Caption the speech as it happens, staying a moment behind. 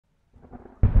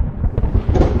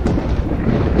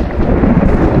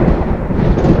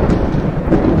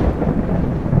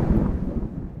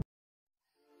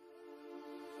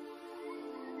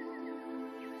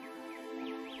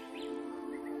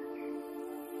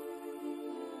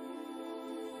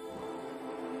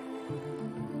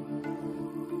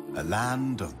A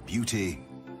land of beauty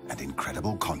and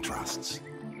incredible contrasts.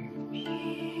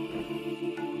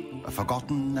 A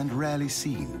forgotten and rarely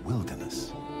seen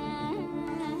wilderness.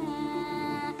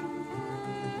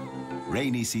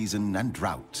 Rainy season and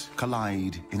drought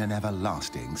collide in an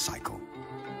everlasting cycle.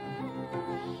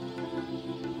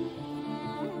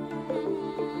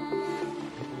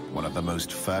 One of the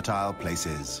most fertile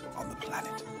places on the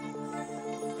planet.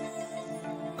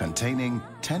 Containing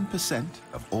 10%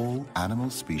 of all animal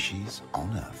species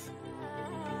on Earth.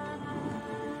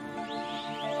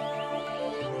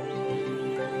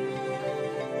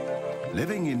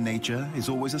 Living in nature is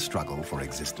always a struggle for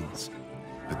existence.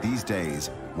 But these days,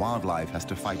 wildlife has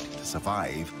to fight to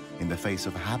survive in the face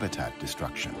of habitat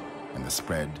destruction and the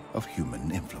spread of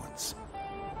human influence.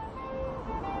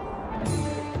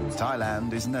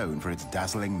 Thailand is known for its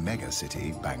dazzling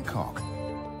megacity, Bangkok.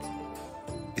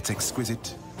 Its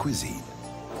exquisite cuisine.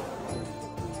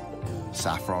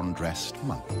 Saffron-dressed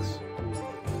monks.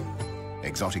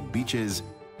 Exotic beaches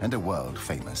and a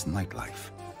world-famous nightlife.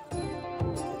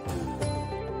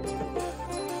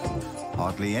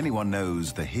 Hardly anyone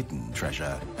knows the hidden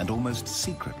treasure and almost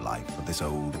secret life of this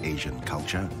old Asian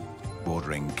culture,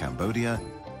 bordering Cambodia,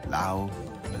 Laos,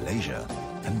 Malaysia,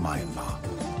 and Myanmar.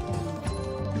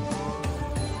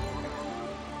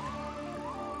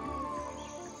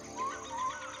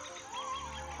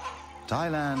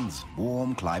 Thailand's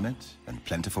warm climate and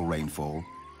plentiful rainfall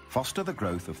foster the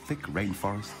growth of thick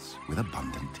rainforests with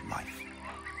abundant life.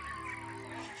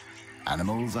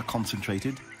 Animals are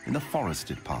concentrated in the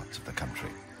forested parts of the country,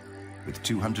 with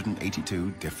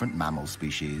 282 different mammal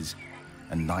species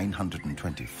and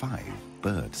 925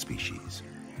 bird species.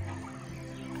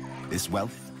 This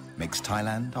wealth makes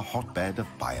Thailand a hotbed of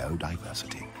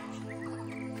biodiversity.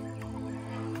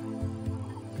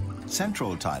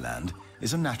 Central Thailand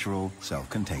is a natural,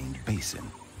 self-contained basin,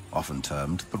 often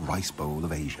termed the Rice Bowl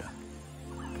of Asia.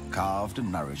 Carved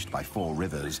and nourished by 4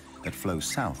 rivers that flow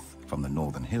south from the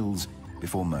northern hills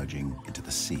before merging into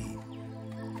the sea.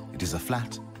 It is a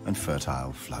flat and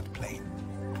fertile floodplain.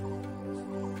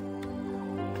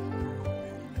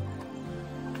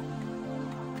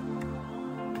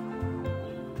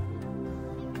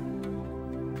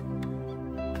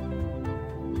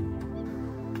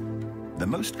 The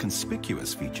most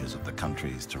conspicuous features of the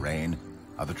country's terrain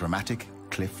are the dramatic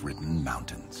cliff-ridden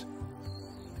mountains.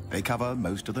 They cover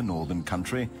most of the northern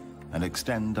country and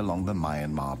extend along the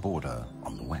Myanmar border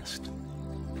on the west.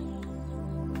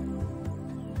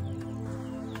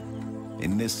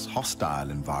 In this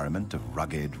hostile environment of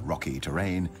rugged, rocky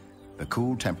terrain, the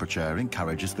cool temperature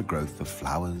encourages the growth of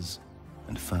flowers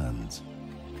and ferns.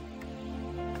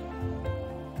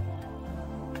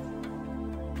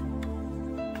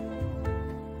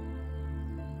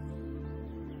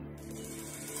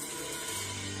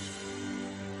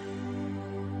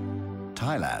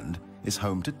 Thailand is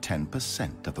home to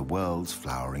 10% of the world's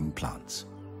flowering plants,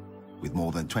 with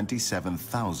more than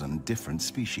 27,000 different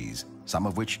species, some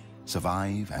of which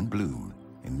survive and bloom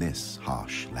in this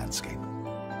harsh landscape.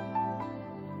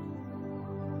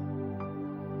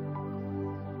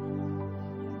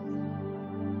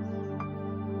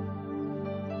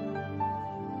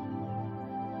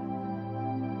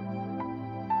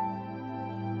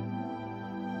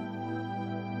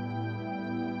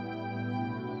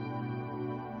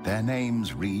 Their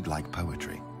names read like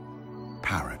poetry.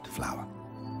 Parrot flower.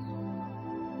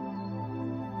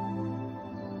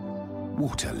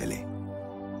 Water lily.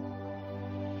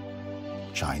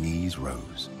 Chinese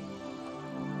rose.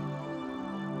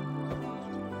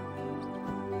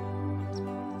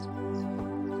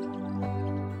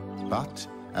 But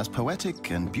as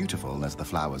poetic and beautiful as the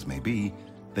flowers may be,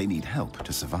 they need help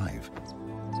to survive.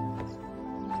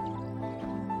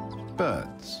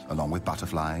 Birds, along with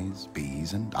butterflies,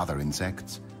 bees, and other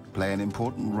insects, play an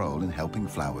important role in helping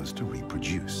flowers to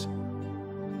reproduce.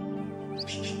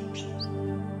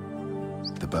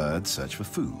 The birds search for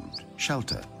food,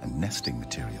 shelter, and nesting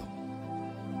material.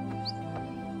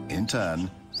 In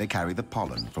turn, they carry the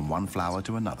pollen from one flower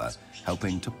to another,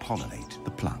 helping to pollinate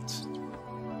the plants.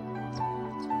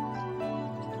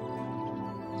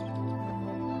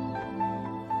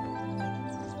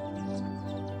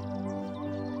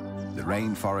 The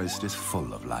rainforest is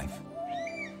full of life,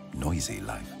 noisy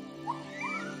life.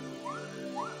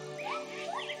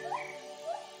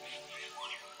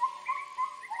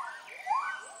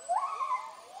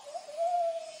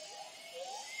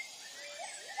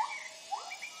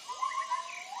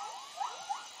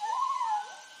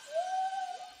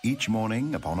 Each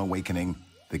morning, upon awakening,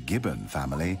 the gibbon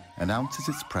family announces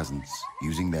its presence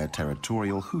using their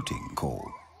territorial hooting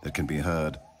call that can be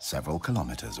heard several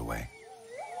kilometers away.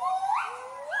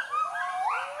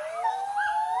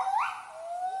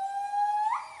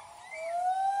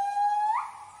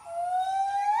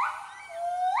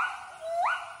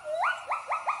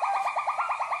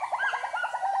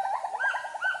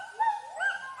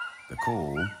 The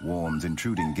call warns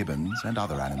intruding gibbons and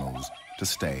other animals to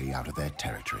stay out of their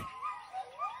territory.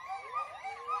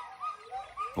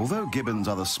 Although gibbons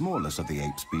are the smallest of the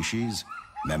ape species,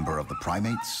 member of the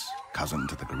primates, cousin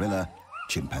to the gorilla,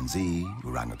 chimpanzee,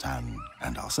 orangutan,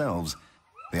 and ourselves,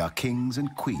 they are kings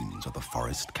and queens of the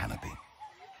forest canopy.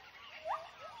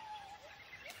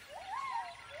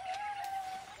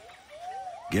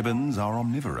 Gibbons are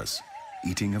omnivorous,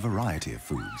 eating a variety of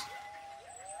foods.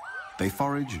 They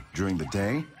forage during the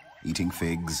day, eating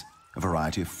figs, a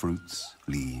variety of fruits,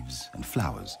 leaves, and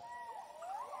flowers.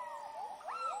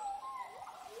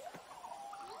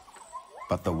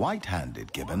 But the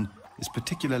white-handed gibbon is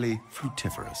particularly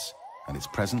fruitiferous, and its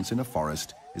presence in a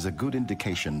forest is a good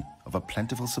indication of a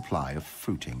plentiful supply of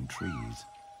fruiting trees.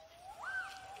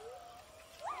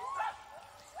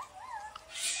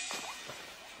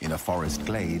 In a forest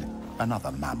glade,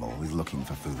 another mammal is looking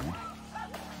for food,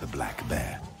 the black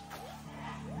bear.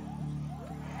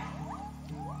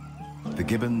 The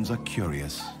gibbons are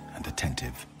curious and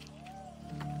attentive,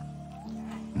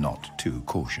 not too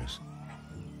cautious.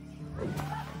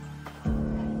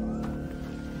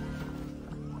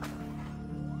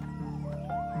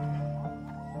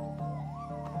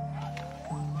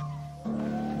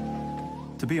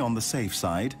 To be on the safe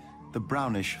side, the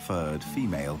brownish-furred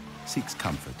female seeks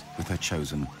comfort with her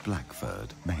chosen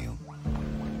black-furred male.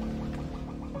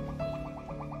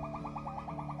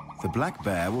 The black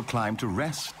bear will climb to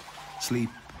rest, sleep,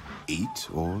 eat,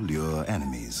 or lure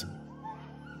enemies,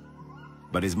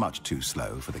 but is much too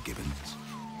slow for the gibbons.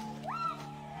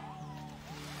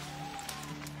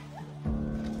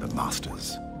 The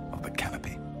masters of the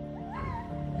canopy.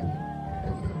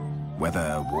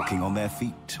 Whether walking on their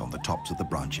feet on the tops of the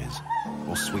branches,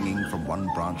 or swinging from one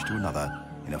branch to another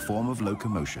in a form of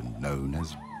locomotion known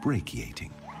as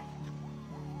brachiating.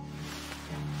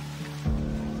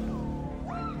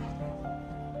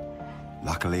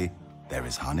 Luckily, there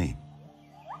is honey,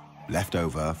 left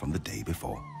over from the day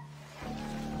before.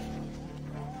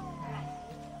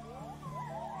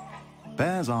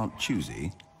 Bears aren't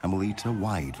choosy and will eat a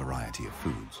wide variety of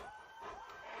foods.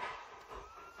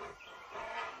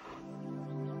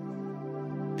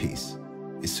 Peace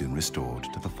is soon restored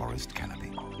to the forest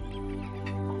canopy.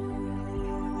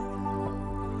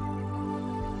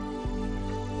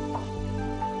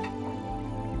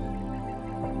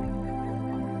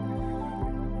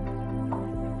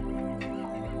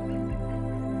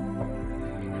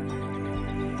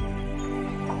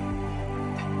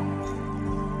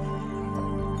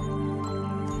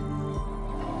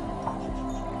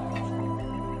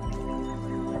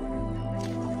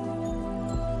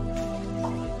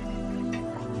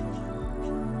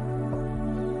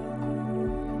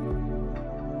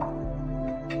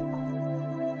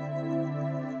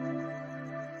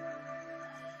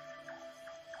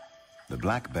 The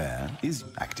black bear is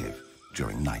active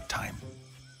during nighttime.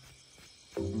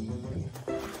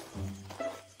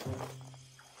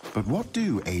 But what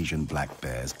do Asian black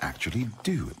bears actually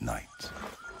do at night?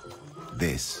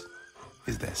 This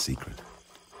is their secret.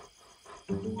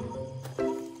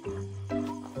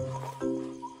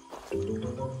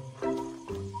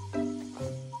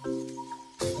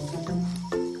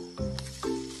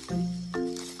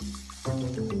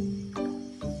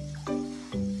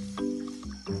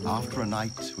 After a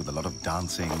night with a lot of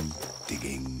dancing,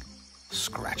 digging,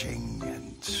 scratching,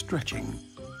 and stretching,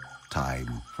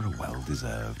 time for a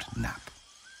well-deserved nap.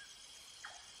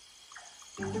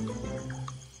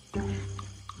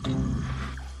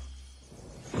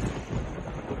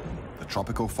 The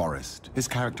tropical forest is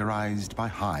characterized by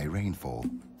high rainfall,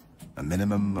 a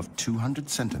minimum of 200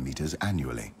 centimeters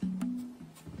annually.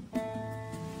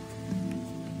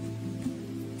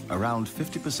 Around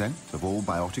 50% of all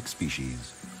biotic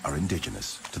species are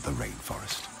indigenous to the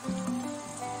rainforest.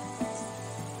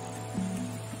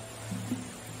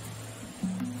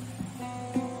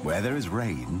 Where there is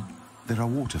rain, there are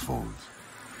waterfalls.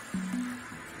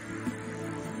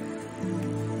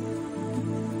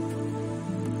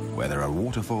 Where there are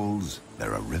waterfalls,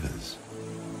 there are rivers.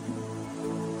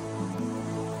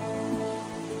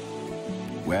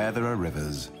 Where there are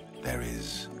rivers, there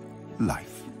is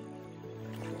life.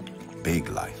 Big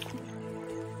life.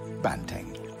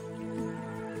 Banteng.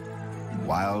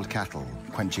 Wild cattle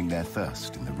quenching their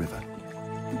thirst in the river.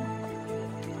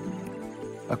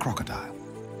 A crocodile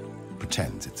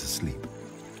pretends it's asleep,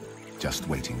 just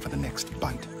waiting for the next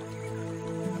bite.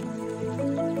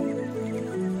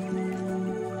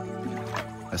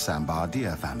 sambar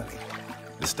deer family,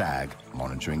 the stag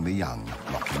monitoring the young,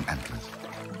 locking antlers.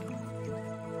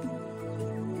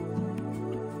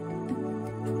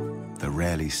 The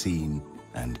rarely seen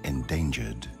and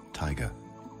endangered tiger,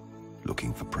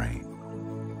 looking for prey.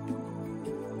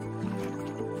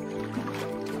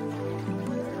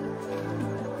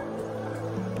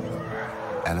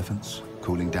 Elephants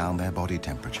cooling down their body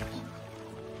temperatures.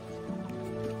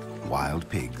 Wild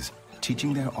pigs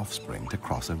teaching their offspring to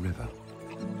cross a river.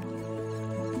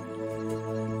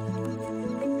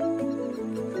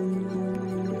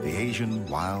 The Asian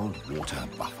wild water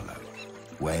buffalo,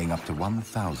 weighing up to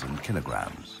 1,000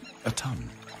 kilograms, a ton,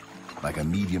 like a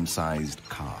medium-sized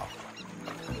calf,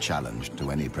 a challenge to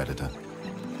any predator.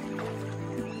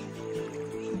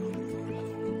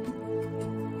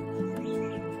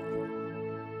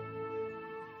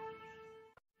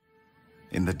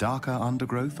 In the darker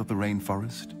undergrowth of the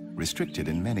rainforest, restricted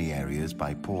in many areas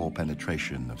by poor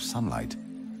penetration of sunlight,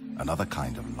 another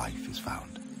kind of life is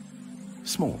found.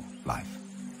 Small life.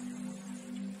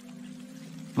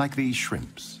 Like these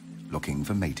shrimps, looking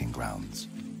for mating grounds.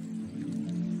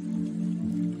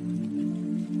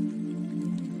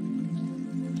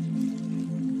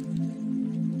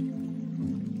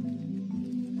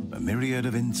 A myriad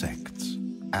of insects,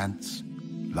 ants,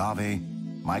 larvae,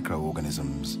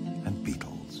 microorganisms, and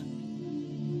beetles.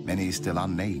 Many still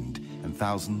unnamed, and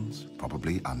thousands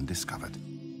probably undiscovered.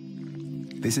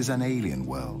 This is an alien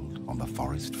world on the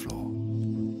forest floor.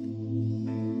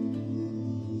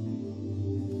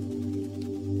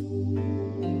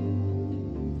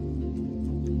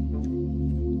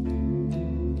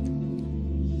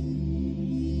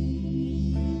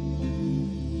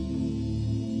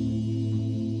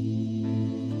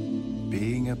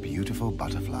 Being a beautiful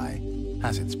butterfly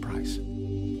has its price.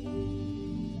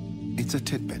 It's a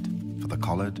tidbit for the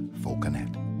collared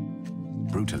falconet.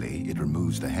 Brutally, it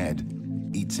removes the head,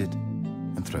 eats it,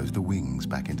 and throws the wings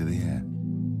back into the air.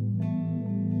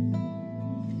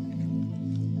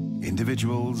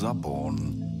 Individuals are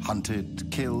born, hunted,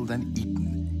 killed, and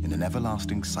eaten in an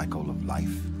everlasting cycle of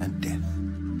life and death.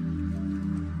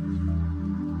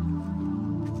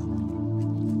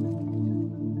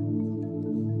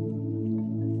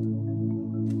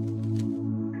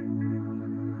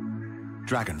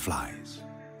 Dragonflies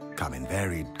come in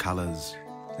varied colors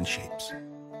and shapes.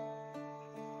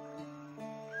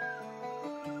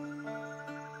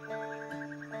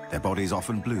 Their bodies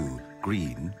often blue,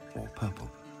 green, or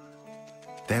purple.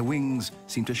 Their wings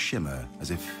seem to shimmer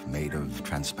as if made of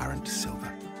transparent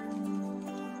silver.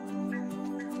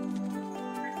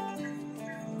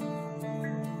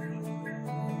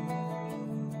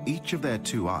 Each of their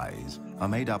two eyes are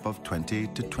made up of 20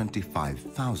 to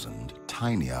 25,000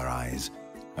 tinier eyes,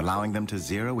 allowing them to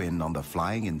zero in on the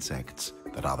flying insects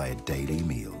that are their daily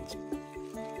meals.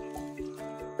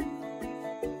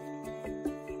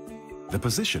 The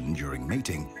position during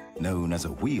mating, known as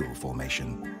a wheel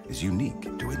formation, is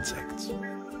unique to insects.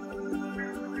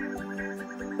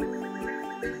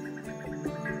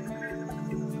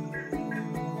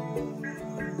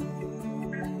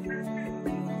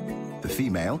 The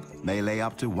female may lay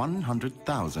up to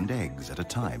 100,000 eggs at a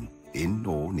time, in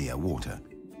or near water.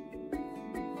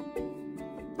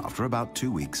 After about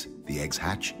 2 weeks, the eggs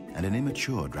hatch and an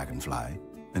immature dragonfly,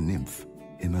 a nymph,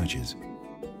 emerges.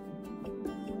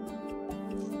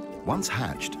 Once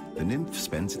hatched, the nymph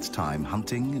spends its time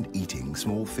hunting and eating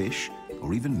small fish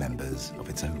or even members of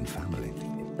its own family.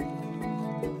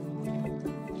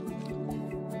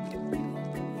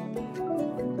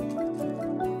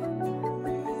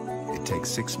 It takes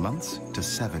 6 months to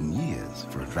 7 years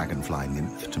for a dragonfly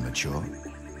nymph to mature.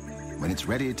 When it's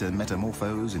ready to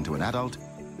metamorphose into an adult,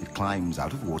 it climbs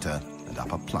out of water and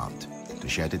up a plant to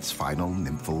shed its final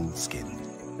nymphal skin.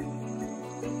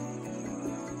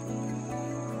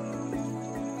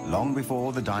 Long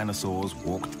before the dinosaurs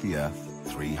walked the earth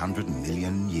 300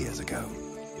 million years ago,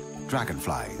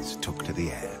 dragonflies took to the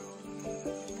air.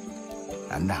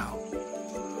 And now,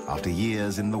 after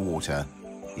years in the water,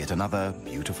 yet another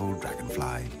beautiful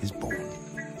dragonfly is born.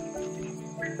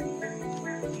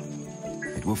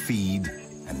 It will feed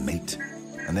and mate,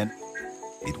 and then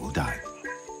it will die.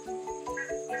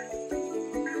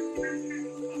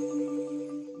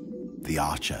 The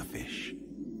archer fish.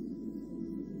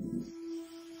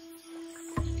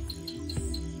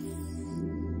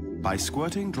 By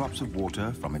squirting drops of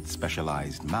water from its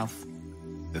specialized mouth,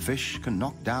 the fish can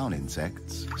knock down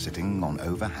insects sitting on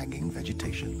overhanging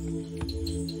vegetation.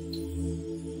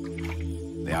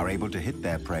 They are able to hit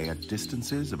their prey at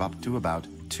distances of up to about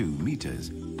 2 meters.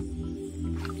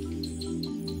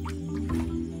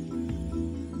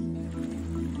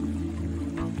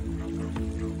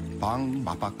 Pang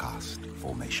Mapa Karst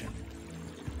Formation,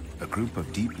 a group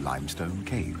of deep limestone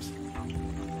caves.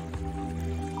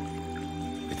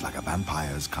 It's like a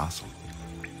vampire's castle,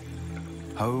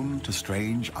 home to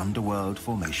strange underworld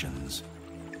formations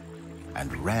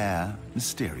and rare,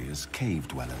 mysterious cave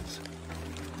dwellers,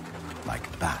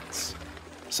 like bats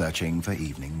searching for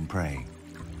evening prey.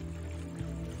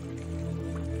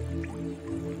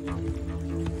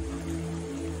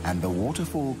 And the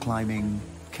waterfall climbing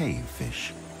cave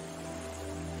fish,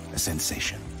 a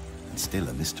sensation and still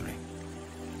a mystery.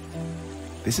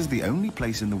 This is the only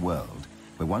place in the world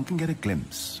where one can get a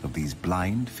glimpse of these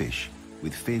blind fish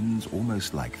with fins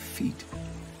almost like feet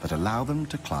that allow them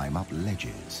to climb up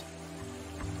ledges.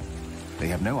 They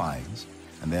have no eyes,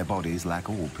 and their bodies lack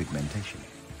all pigmentation.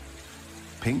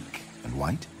 Pink and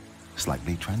white,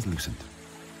 slightly translucent,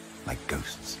 like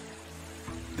ghosts.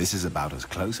 This is about as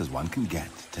close as one can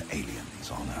get to aliens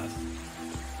on Earth.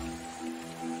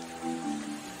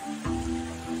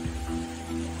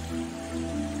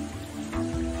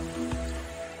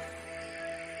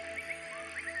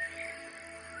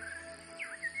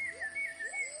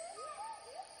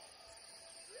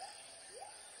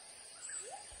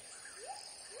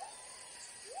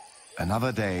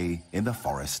 Another day in the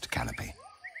forest canopy.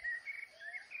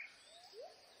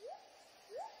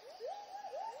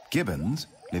 Gibbons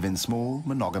live in small,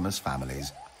 monogamous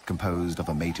families composed of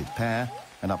a mated pair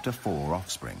and up to 4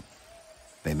 offspring.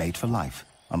 They mate for life,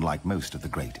 unlike most of the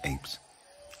great apes.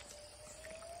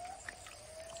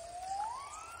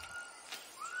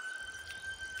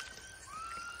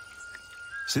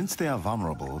 Since they are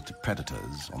vulnerable to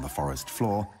predators on the forest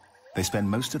floor, they spend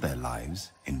most of their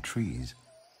lives in trees.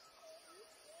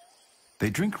 They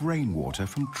drink rainwater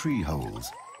from tree holes,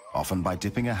 often by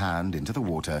dipping a hand into the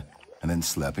water and then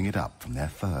slurping it up from their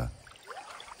fur.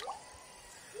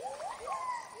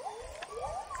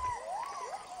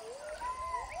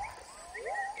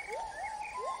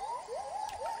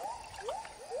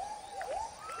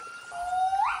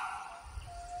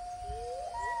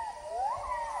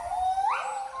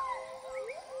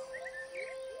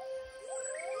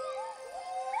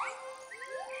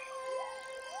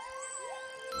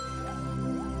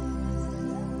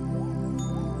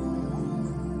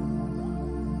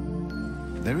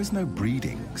 There is no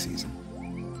breeding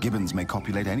season. Gibbons may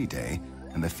copulate any day,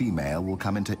 and the female will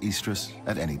come into estrus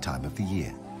at any time of the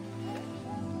year.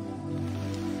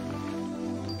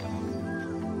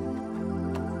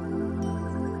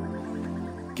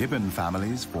 Gibbon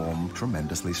families form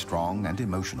tremendously strong and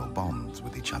emotional bonds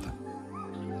with each other.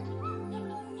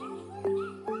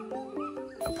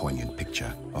 A poignant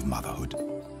picture of motherhood.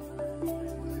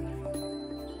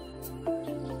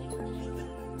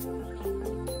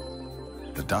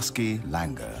 The dusky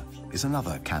langur is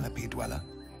another canopy dweller.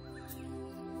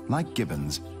 Like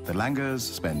gibbons, the langurs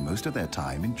spend most of their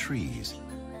time in trees.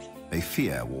 They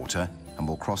fear water and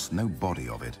will cross no body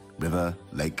of it, river,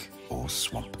 lake, or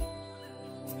swamp.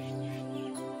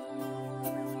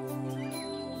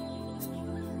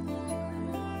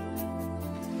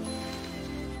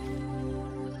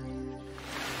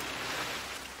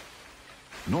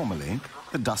 Normally,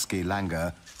 the dusky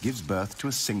langur gives birth to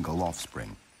a single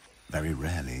offspring. Very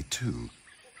rarely 2,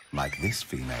 like this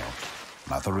female,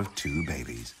 mother of 2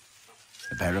 babies.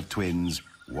 A pair of twins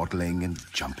waddling and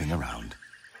jumping around.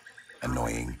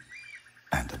 Annoying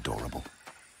and adorable.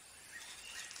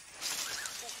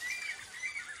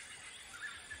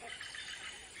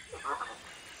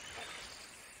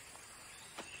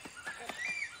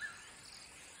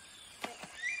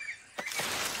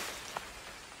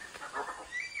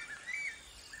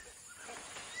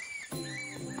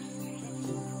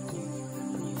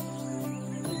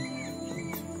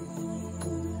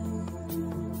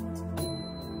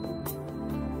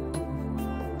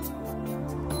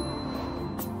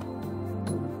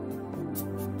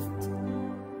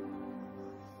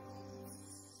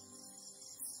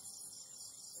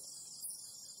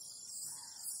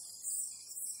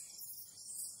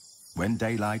 When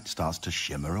daylight starts to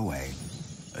shimmer away,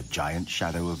 a giant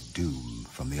shadow of doom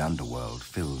from the underworld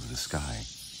fills the sky.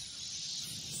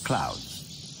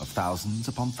 Clouds of thousands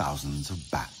upon thousands of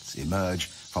bats emerge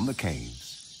from the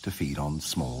caves to feed on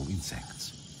small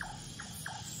insects.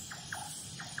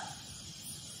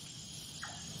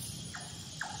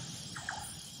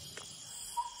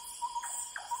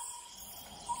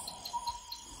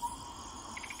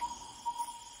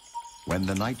 When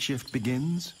the night shift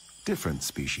begins, different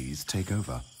species take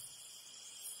over.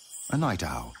 A night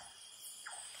owl,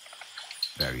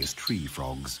 various tree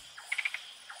frogs,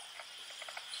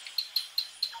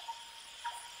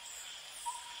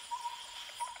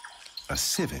 a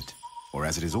civet, or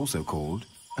as it is also called,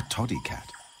 a toddy cat,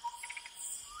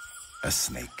 A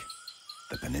snake,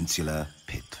 the peninsular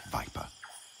pit viper.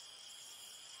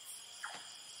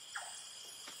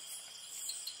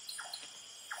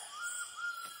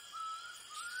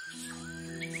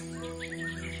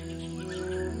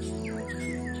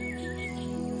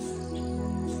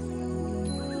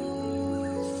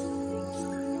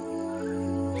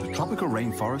 The tropical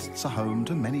rainforests are home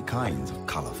to many kinds of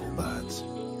colorful birds.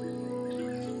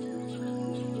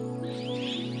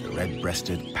 The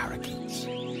red-breasted parakeets.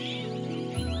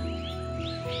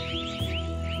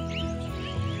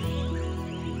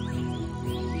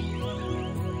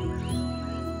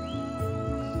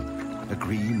 A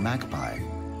green magpie.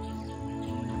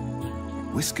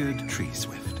 Whiskered tree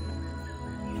swift.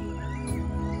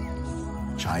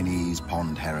 Chinese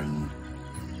pond heron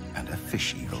and a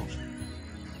fish eagle.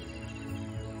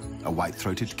 A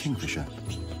white-throated kingfisher.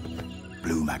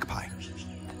 Blue magpie.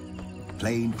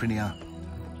 Plain prinia.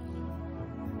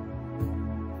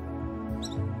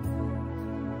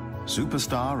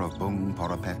 Superstar of Bung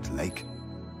Porapet Lake,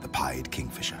 the pied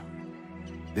kingfisher.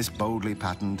 This boldly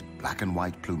patterned black and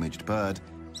white plumaged bird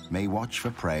may watch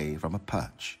for prey from a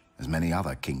perch, as many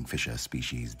other kingfisher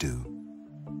species do.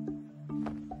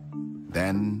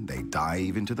 Then they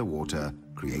dive into the water,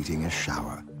 creating a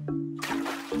shower,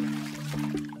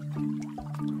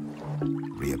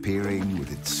 reappearing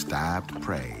with its stabbed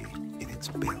prey in its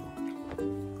bill.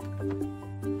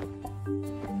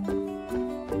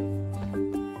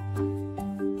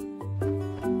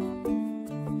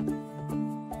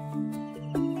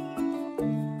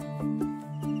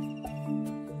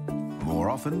 More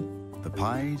often, the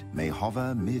pied may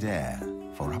hover mid-air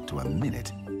for up to a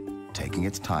minute, taking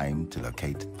its time to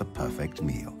locate the perfect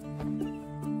meal.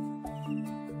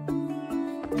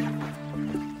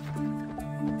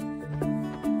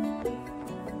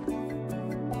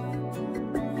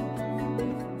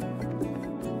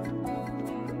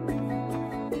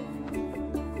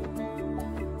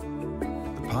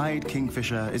 The pied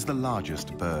kingfisher is the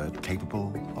largest bird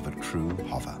capable of a true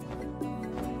hover.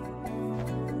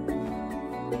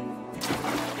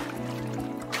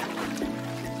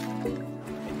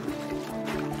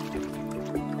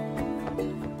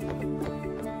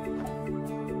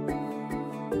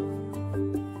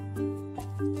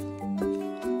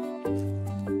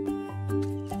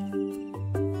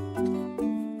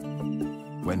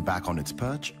 When back on its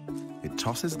perch, it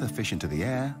tosses the fish into the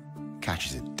air,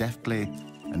 catches it deftly,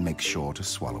 and makes sure to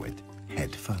swallow it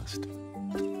head first.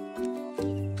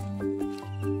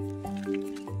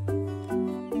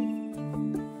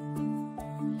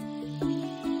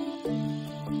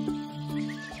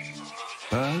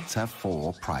 Birds have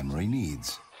 4 primary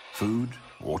needs: food,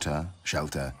 water,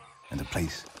 shelter, and a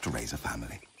place to raise a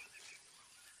family.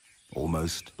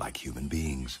 Almost like human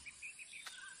beings.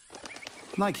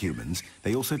 Like humans,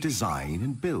 they also design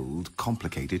and build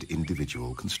complicated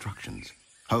individual constructions,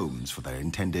 homes for their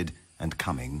intended and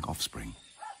coming offspring.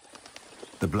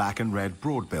 The black and red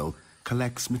broadbill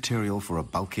collects material for a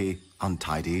bulky,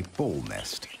 untidy ball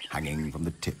nest hanging from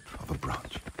the tip of a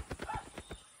branch.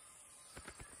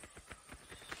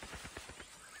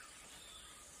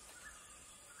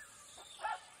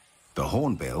 The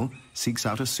hornbill seeks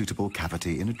out a suitable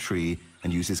cavity in a tree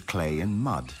and uses clay and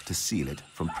mud to seal it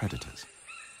from predators.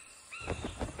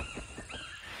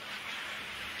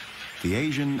 The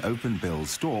Asian open-billed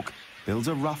stork builds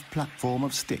a rough platform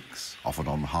of sticks, often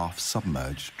on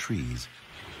half-submerged trees.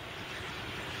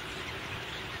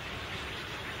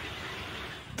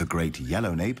 The great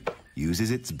yellownape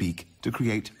uses its beak to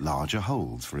create larger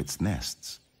holes for its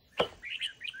nests.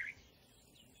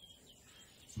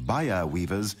 Baya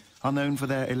weavers are known for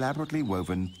their elaborately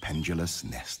woven pendulous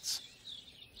nests.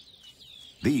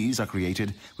 These are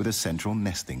created with a central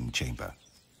nesting chamber.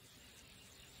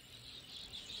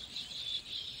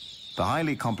 The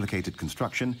highly complicated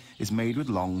construction is made with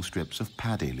long strips of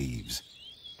paddy leaves,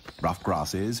 rough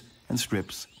grasses, and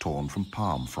strips torn from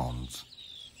palm fronds.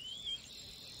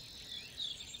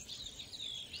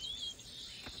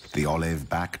 The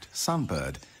olive-backed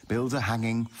sunbird builds a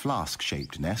hanging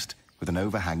flask-shaped nest with an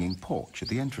overhanging porch at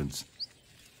the entrance.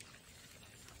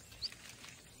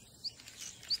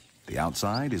 The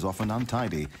outside is often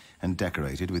untidy and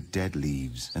decorated with dead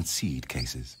leaves and seed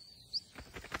cases.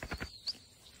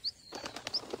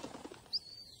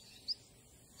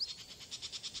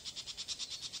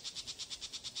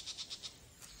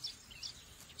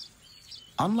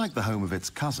 Unlike the home of its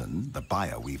cousin, the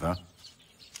Baya weaver,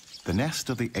 the nest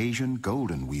of the Asian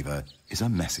golden weaver is a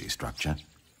messy structure.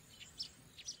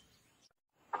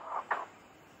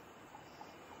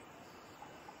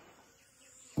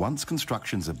 Once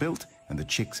constructions are built and the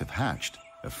chicks have hatched,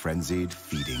 a frenzied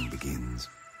feeding begins.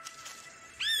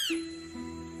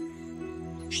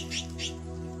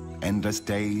 Endless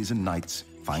days and nights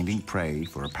finding prey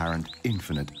for apparent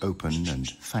infinite open and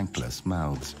thankless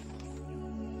mouths.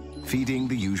 Feeding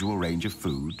the usual range of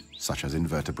food, such as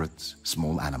invertebrates,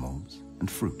 small animals, and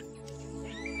fruit.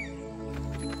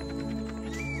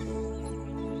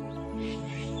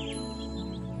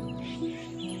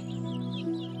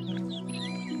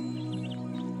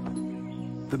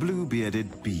 The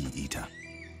blue-bearded bee-eater,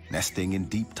 nesting in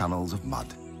deep tunnels of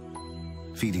mud,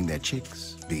 feeding their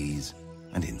chicks, bees,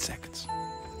 and insects.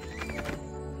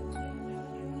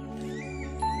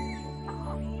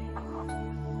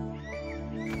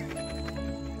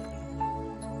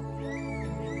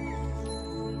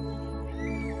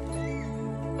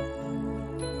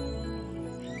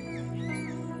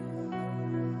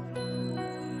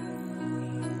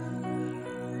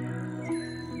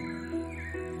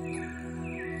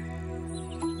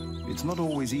 It's not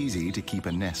always easy to keep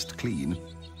a nest clean.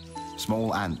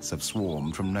 Small ants have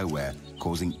swarmed from nowhere,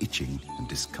 causing itching and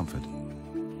discomfort.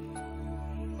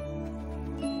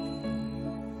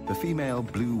 The female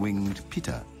blue-winged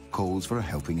pitta calls for a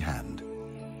helping hand,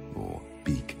 or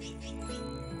beak.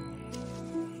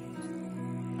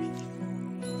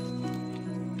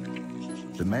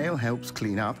 The male helps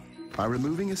clean up by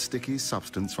removing a sticky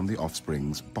substance from the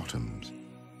offspring's bottoms.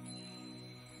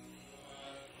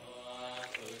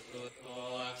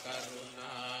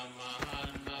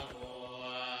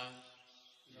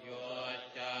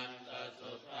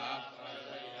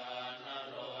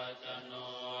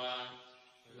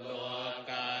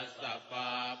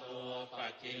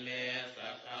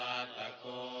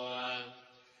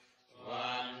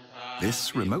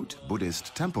 This remote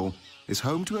Buddhist temple is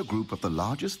home to a group of the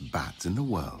largest bats in the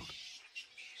world,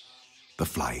 the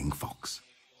flying fox.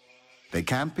 They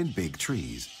camp in big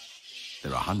trees.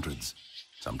 There are hundreds,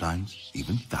 sometimes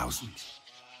even thousands.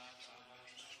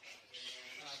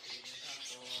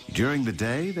 During the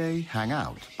day, they hang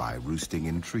out by roosting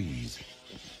in trees,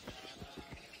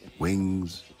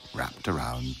 wings wrapped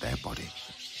around their body,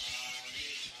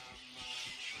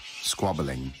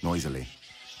 squabbling noisily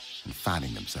and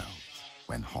fanning themselves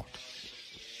when hot.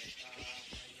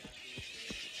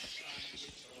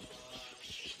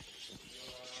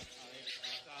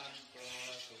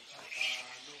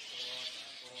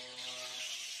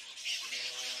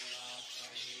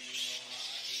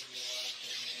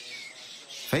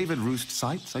 Favored roost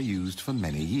sites are used for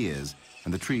many years,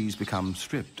 and the trees become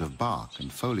stripped of bark and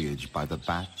foliage by the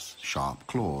bats' sharp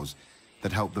claws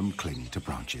that help them cling to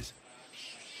branches.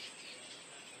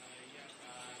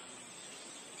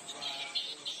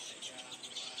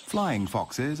 Flying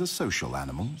foxes are social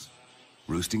animals,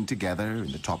 roosting together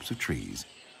in the tops of trees,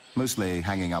 mostly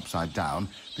hanging upside down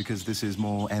because this is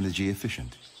more energy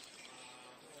efficient.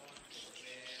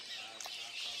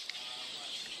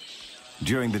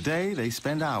 During the day, they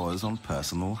spend hours on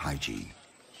personal hygiene,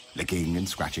 licking and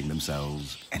scratching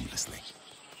themselves endlessly.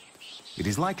 It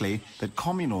is likely that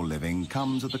communal living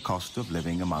comes at the cost of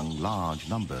living among large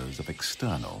numbers of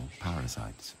external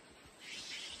parasites.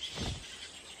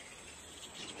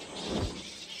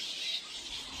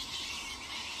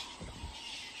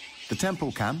 The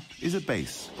temple camp is a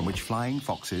base from which flying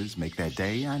foxes make their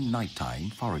day and nighttime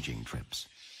foraging trips.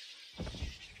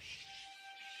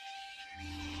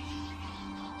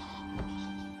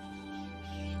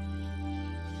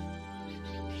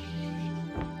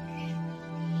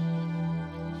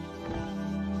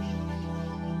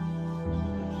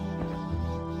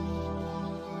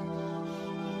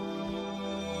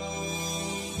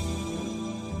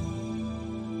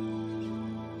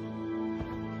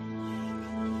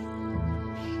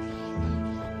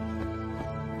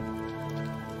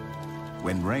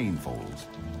 When rain falls,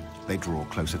 they draw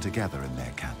closer together in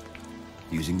their camp,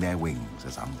 using their wings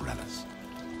as umbrellas.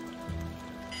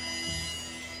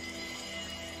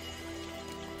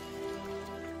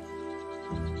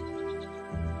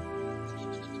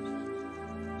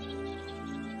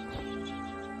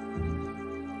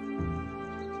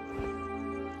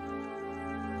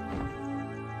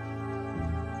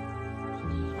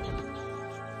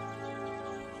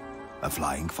 A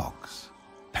flying fox,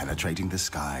 penetrating the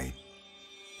sky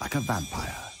like a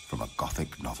vampire from a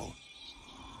Gothic novel.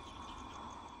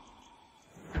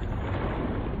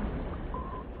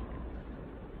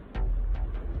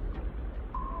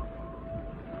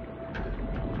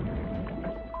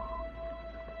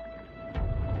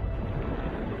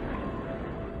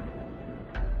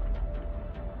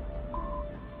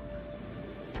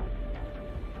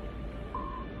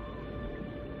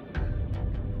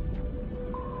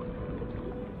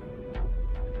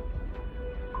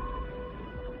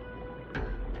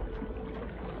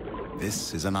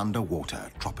 This is an underwater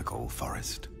tropical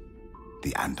forest,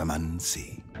 the Andaman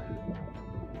Sea.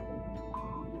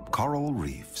 coral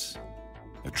reefs,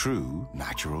 a true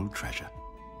natural treasure.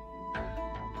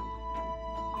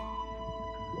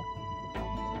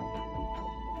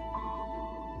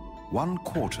 One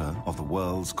quarter of the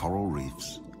world's coral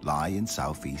reefs lie in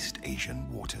Southeast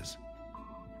Asian waters.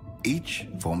 Each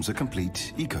forms a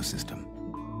complete ecosystem,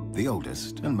 the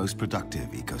oldest and most productive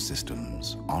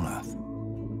ecosystems on Earth.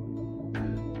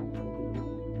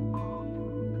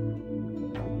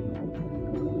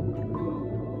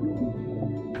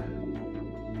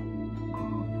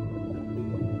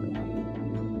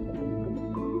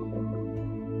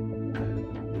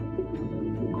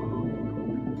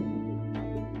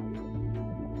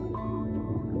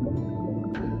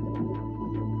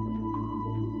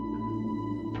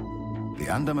 The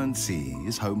Andaman Sea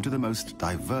is home to the most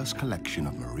diverse collection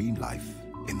of marine life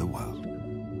in the world.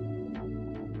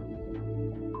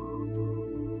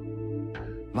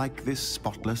 Like this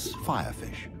spotless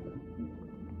firefish.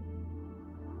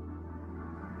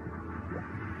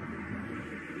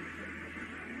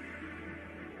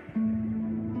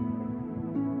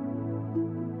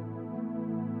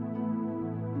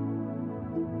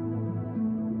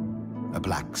 A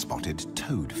black-spotted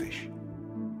toadfish.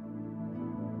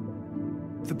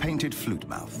 The painted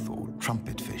flutemouth or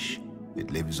trumpetfish.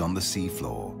 It lives on the sea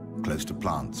floor, close to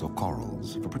plants or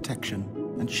corals for protection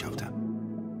and shelter.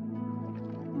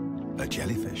 A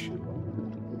jellyfish,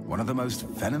 one of the most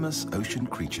venomous ocean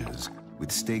creatures with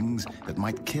stings that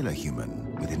might kill a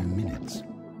human within minutes.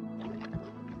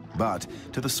 But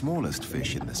to the smallest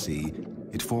fish in the sea,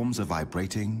 it forms a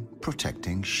vibrating,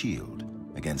 protecting shield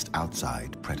against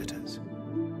outside predators.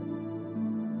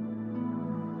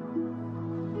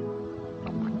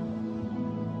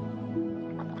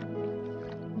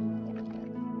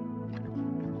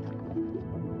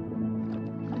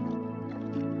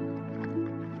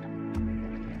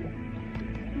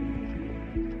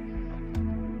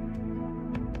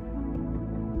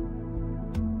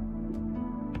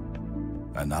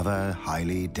 Another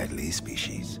highly deadly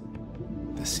species,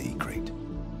 the sea crate.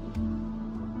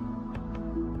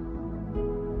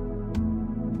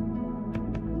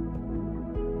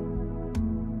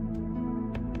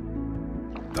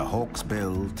 The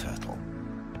hawksbill turtle.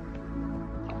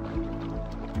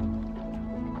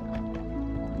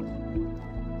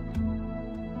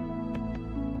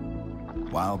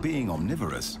 While being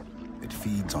omnivorous, it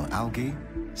feeds on algae,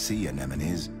 sea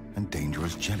anemones, and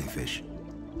dangerous jellyfish.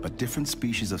 But different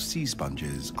species of sea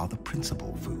sponges are the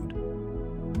principal food.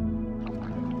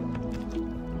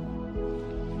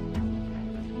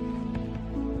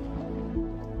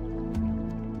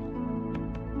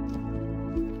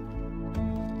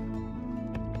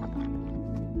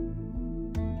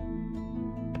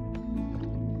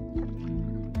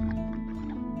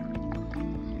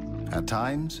 At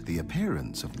times, the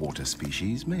appearance of water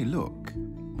species may look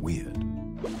weird.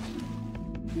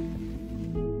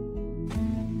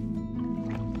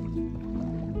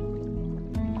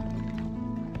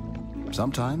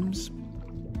 Sometimes,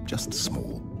 just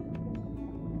small.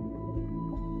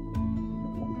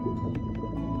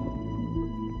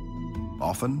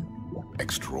 Often,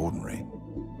 extraordinary.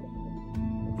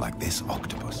 Like this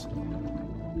octopus.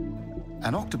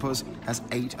 An octopus has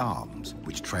 8 arms,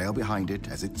 which trail behind it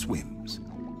as it swims.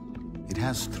 It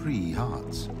has 3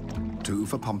 hearts, 2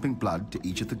 for pumping blood to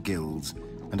each of the gills,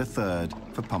 and a third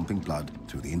for pumping blood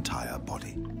through the entire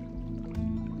body.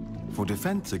 For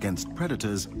defense against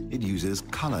predators, it uses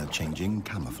color-changing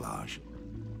camouflage.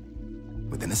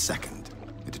 Within a second,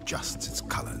 it adjusts its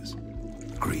colors.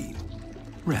 Green,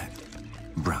 red,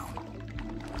 brown.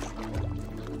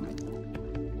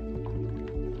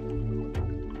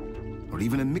 Or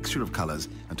even a mixture of colors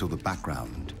until the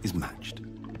background is matched.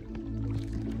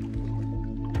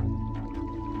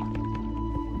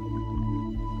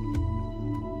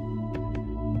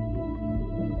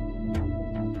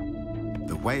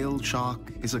 The whale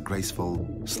shark is a graceful,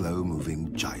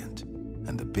 slow-moving giant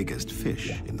and the biggest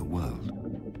fish in the world.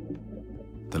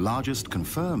 The largest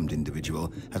confirmed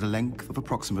individual had a length of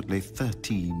approximately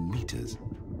 13 meters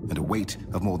and a weight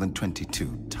of more than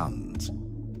 22 tons.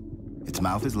 Its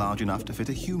mouth is large enough to fit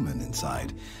a human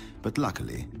inside, but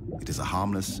luckily, it is a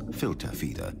harmless filter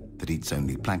feeder that eats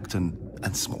only plankton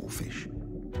and small fish.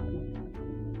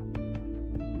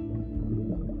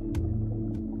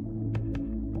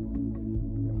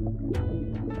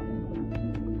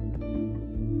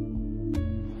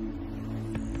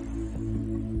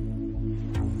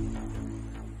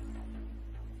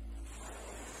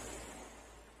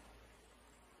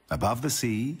 Above the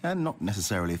sea, and not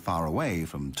necessarily far away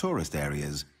from tourist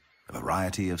areas, a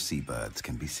variety of seabirds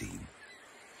can be seen.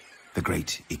 The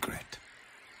great egret.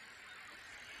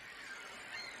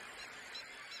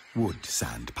 wood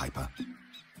sandpiper,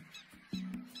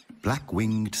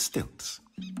 black-winged stilts,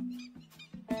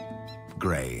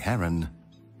 grey heron,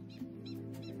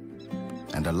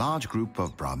 and a large group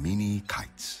of Brahmini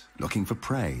kites looking for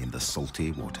prey in the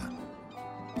salty water.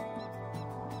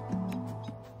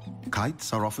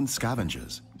 Kites are often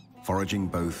scavengers, foraging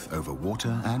both over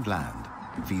water and land,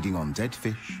 feeding on dead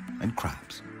fish and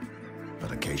crabs.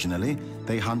 But occasionally,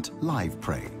 they hunt live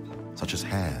prey, such as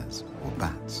hares or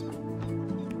bats.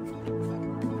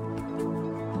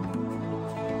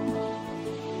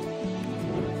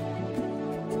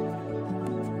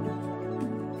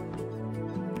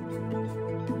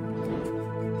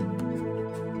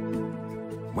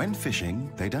 When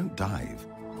fishing, they don't dive.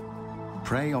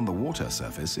 Prey on the water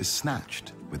surface is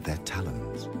snatched with their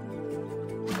talons.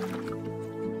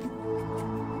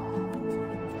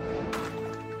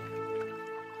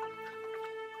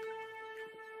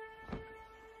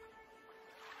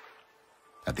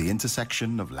 At the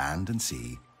intersection of land and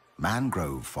sea,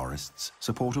 mangrove forests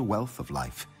support a wealth of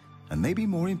life and may be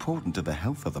more important to the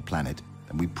health of the planet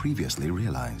than we previously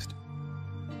realized.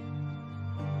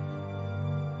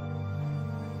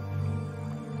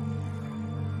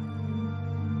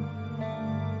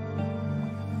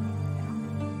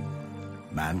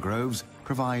 Mangroves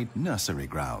provide nursery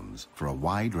grounds for a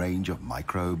wide range of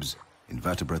microbes,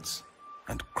 invertebrates,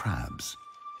 and crabs.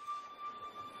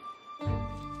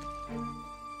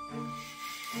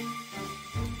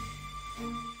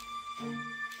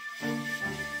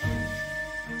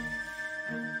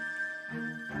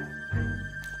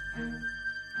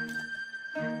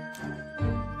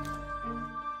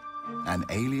 An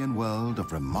alien world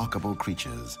of remarkable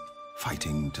creatures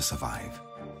fighting to survive.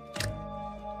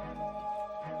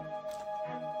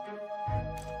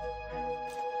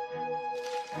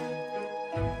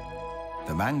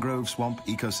 The mangrove swamp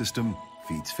ecosystem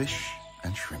feeds fish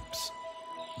and shrimps,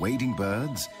 wading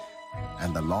birds,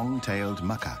 and the long-tailed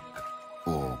macaque,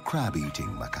 or crab-eating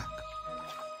macaque.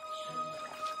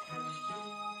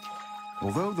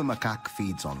 Although the macaque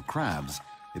feeds on crabs,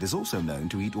 it is also known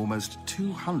to eat almost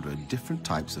 200 different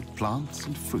types of plants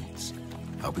and fruits,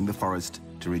 helping the forest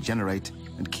to regenerate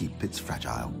and keep its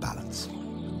fragile balance.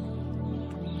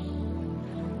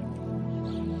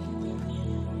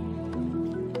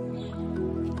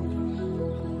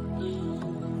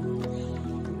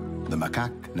 The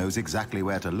macaque knows exactly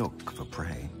where to look for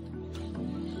prey.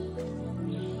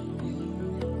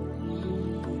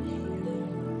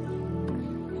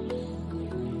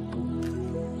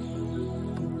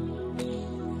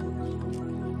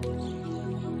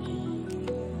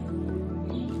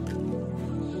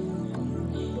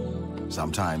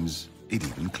 Sometimes it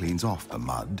even cleans off the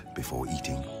mud before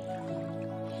eating.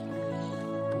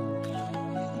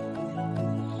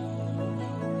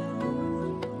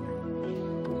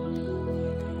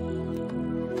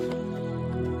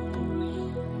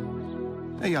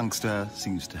 A youngster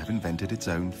seems to have invented its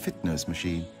own fitness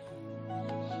machine.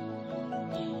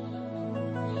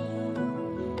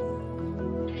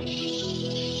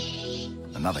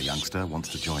 Another youngster wants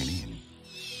to join in.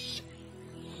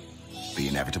 The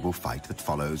inevitable fight that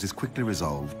follows is quickly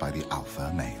resolved by the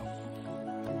alpha male.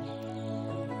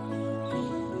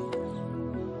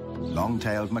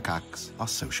 Long-tailed macaques are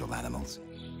social animals.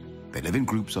 They live in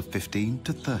groups of 15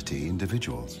 to 30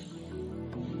 individuals.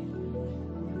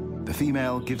 The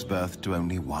female gives birth to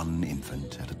only one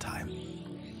infant at a time.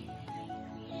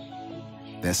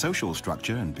 Their social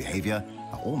structure and behavior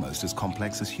are almost as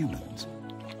complex as humans.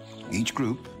 Each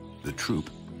group, the troop,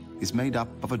 is made up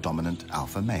of a dominant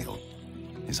alpha male,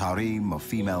 his harem of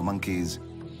female monkeys,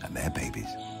 and their babies.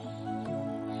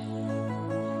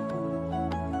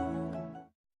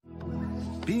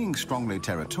 Being strongly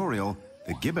territorial,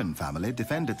 the gibbon family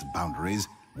defend its boundaries,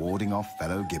 warding off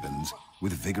fellow gibbons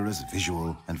with vigorous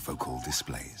visual and vocal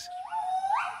displays.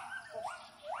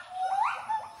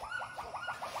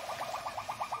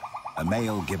 A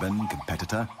male gibbon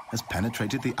competitor has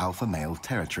penetrated the alpha male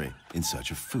territory in search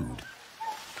of food.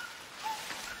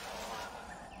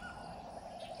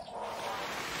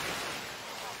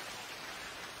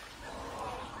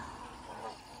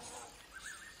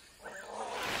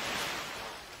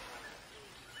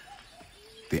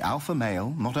 The alpha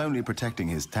male, not only protecting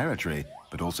his territory,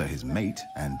 but also his mate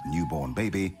and newborn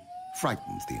baby,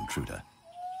 frightens the intruder,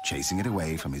 chasing it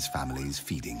away from his family's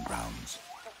feeding grounds.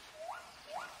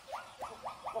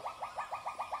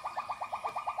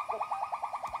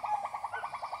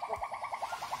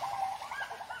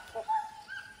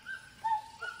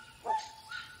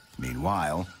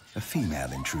 Meanwhile, a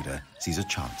female intruder sees a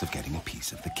chance of getting a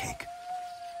piece of the cake.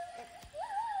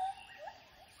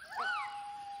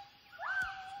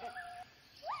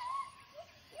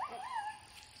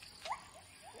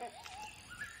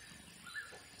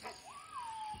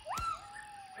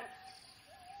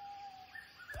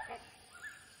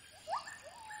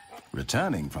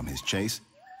 Returning from his chase,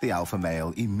 the alpha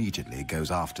male immediately goes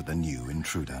after the new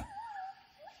intruder.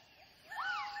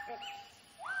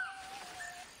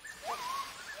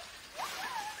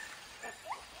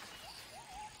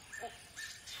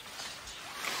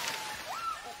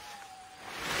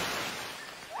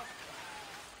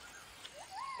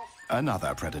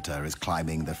 Another predator is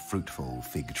climbing the fruitful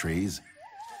fig trees,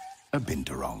 a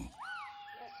binturong.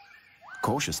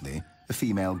 Cautiously, the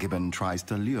female gibbon tries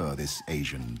to lure this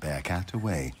Asian bearcat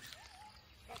away.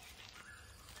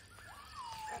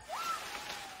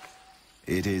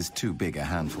 It is too big a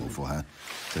handful for her,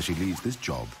 so she leaves this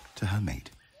job to her mate.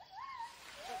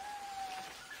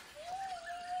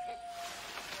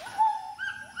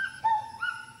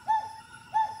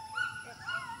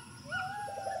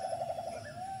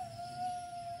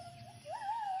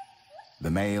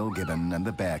 The male gibbon and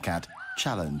the bearcat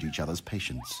challenge each other's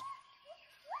patience.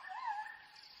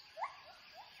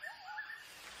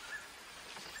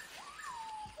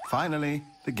 Finally,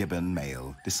 the gibbon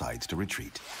male decides to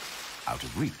retreat, out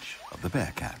of reach of the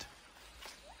bearcat,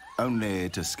 only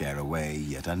to scare away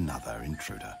yet another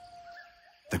intruder,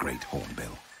 the great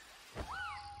hornbill.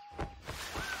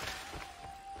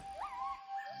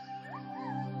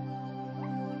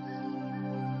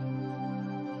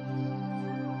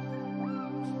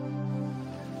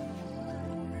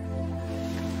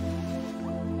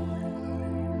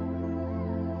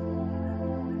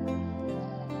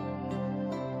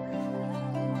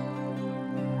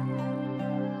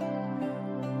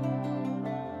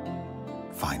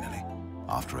 Finally,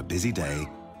 after a busy day,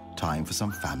 time for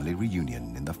some family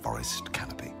reunion in the forest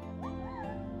canopy.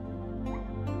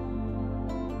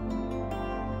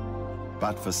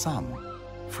 But for some,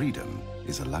 freedom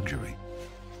is a luxury.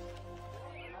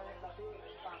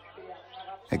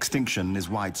 Extinction is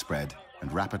widespread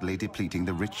and rapidly depleting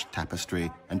the rich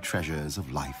tapestry and treasures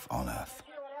of life on Earth.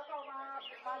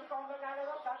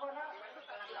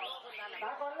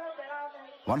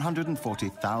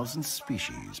 140,000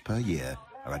 species per year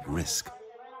are at risk.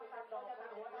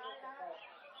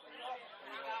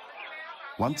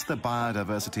 Once the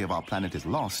biodiversity of our planet is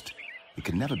lost, it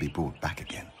can never be brought back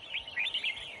again.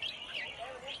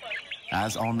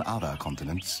 As on other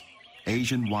continents,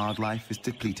 Asian wildlife is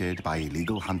depleted by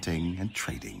illegal hunting and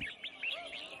trading.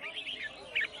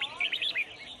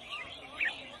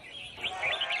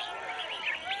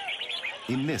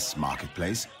 In this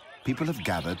marketplace, people have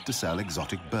gathered to sell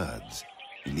exotic birds,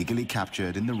 illegally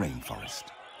captured in the rainforest,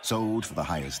 sold for the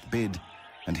highest bid,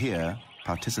 and here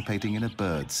participating in a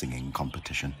bird singing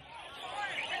competition.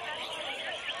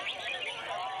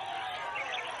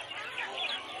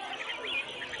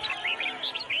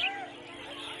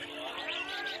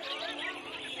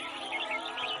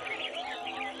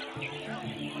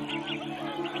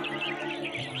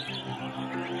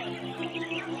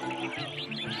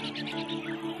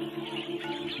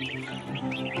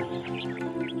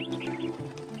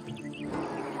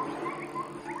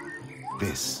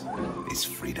 This is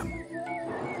freedom.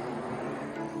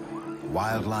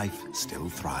 Wildlife still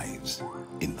thrives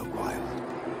in the wild.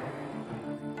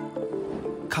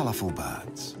 Colorful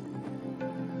birds,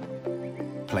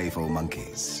 playful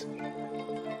monkeys,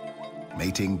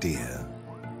 mating deer,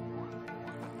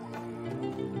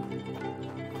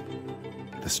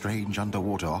 the strange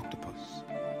underwater octopus,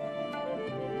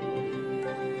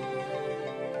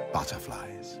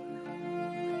 butterflies,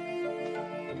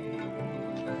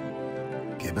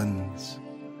 gibbons,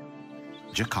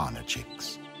 jacana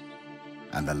chicks,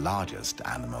 and the largest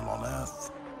animal on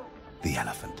Earth, the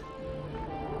elephant.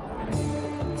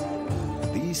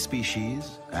 These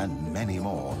species, and many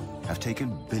more, have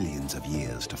taken billions of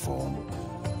years to form.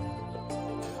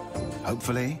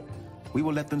 Hopefully, we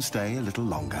will let them stay a little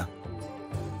longer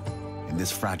in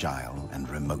this fragile and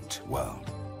remote world.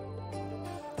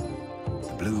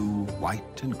 The blue,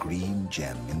 white, and green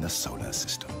gem in the solar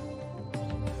system.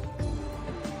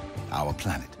 Our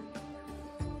planet,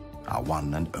 our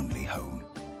one and only home,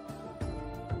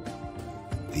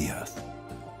 the Earth.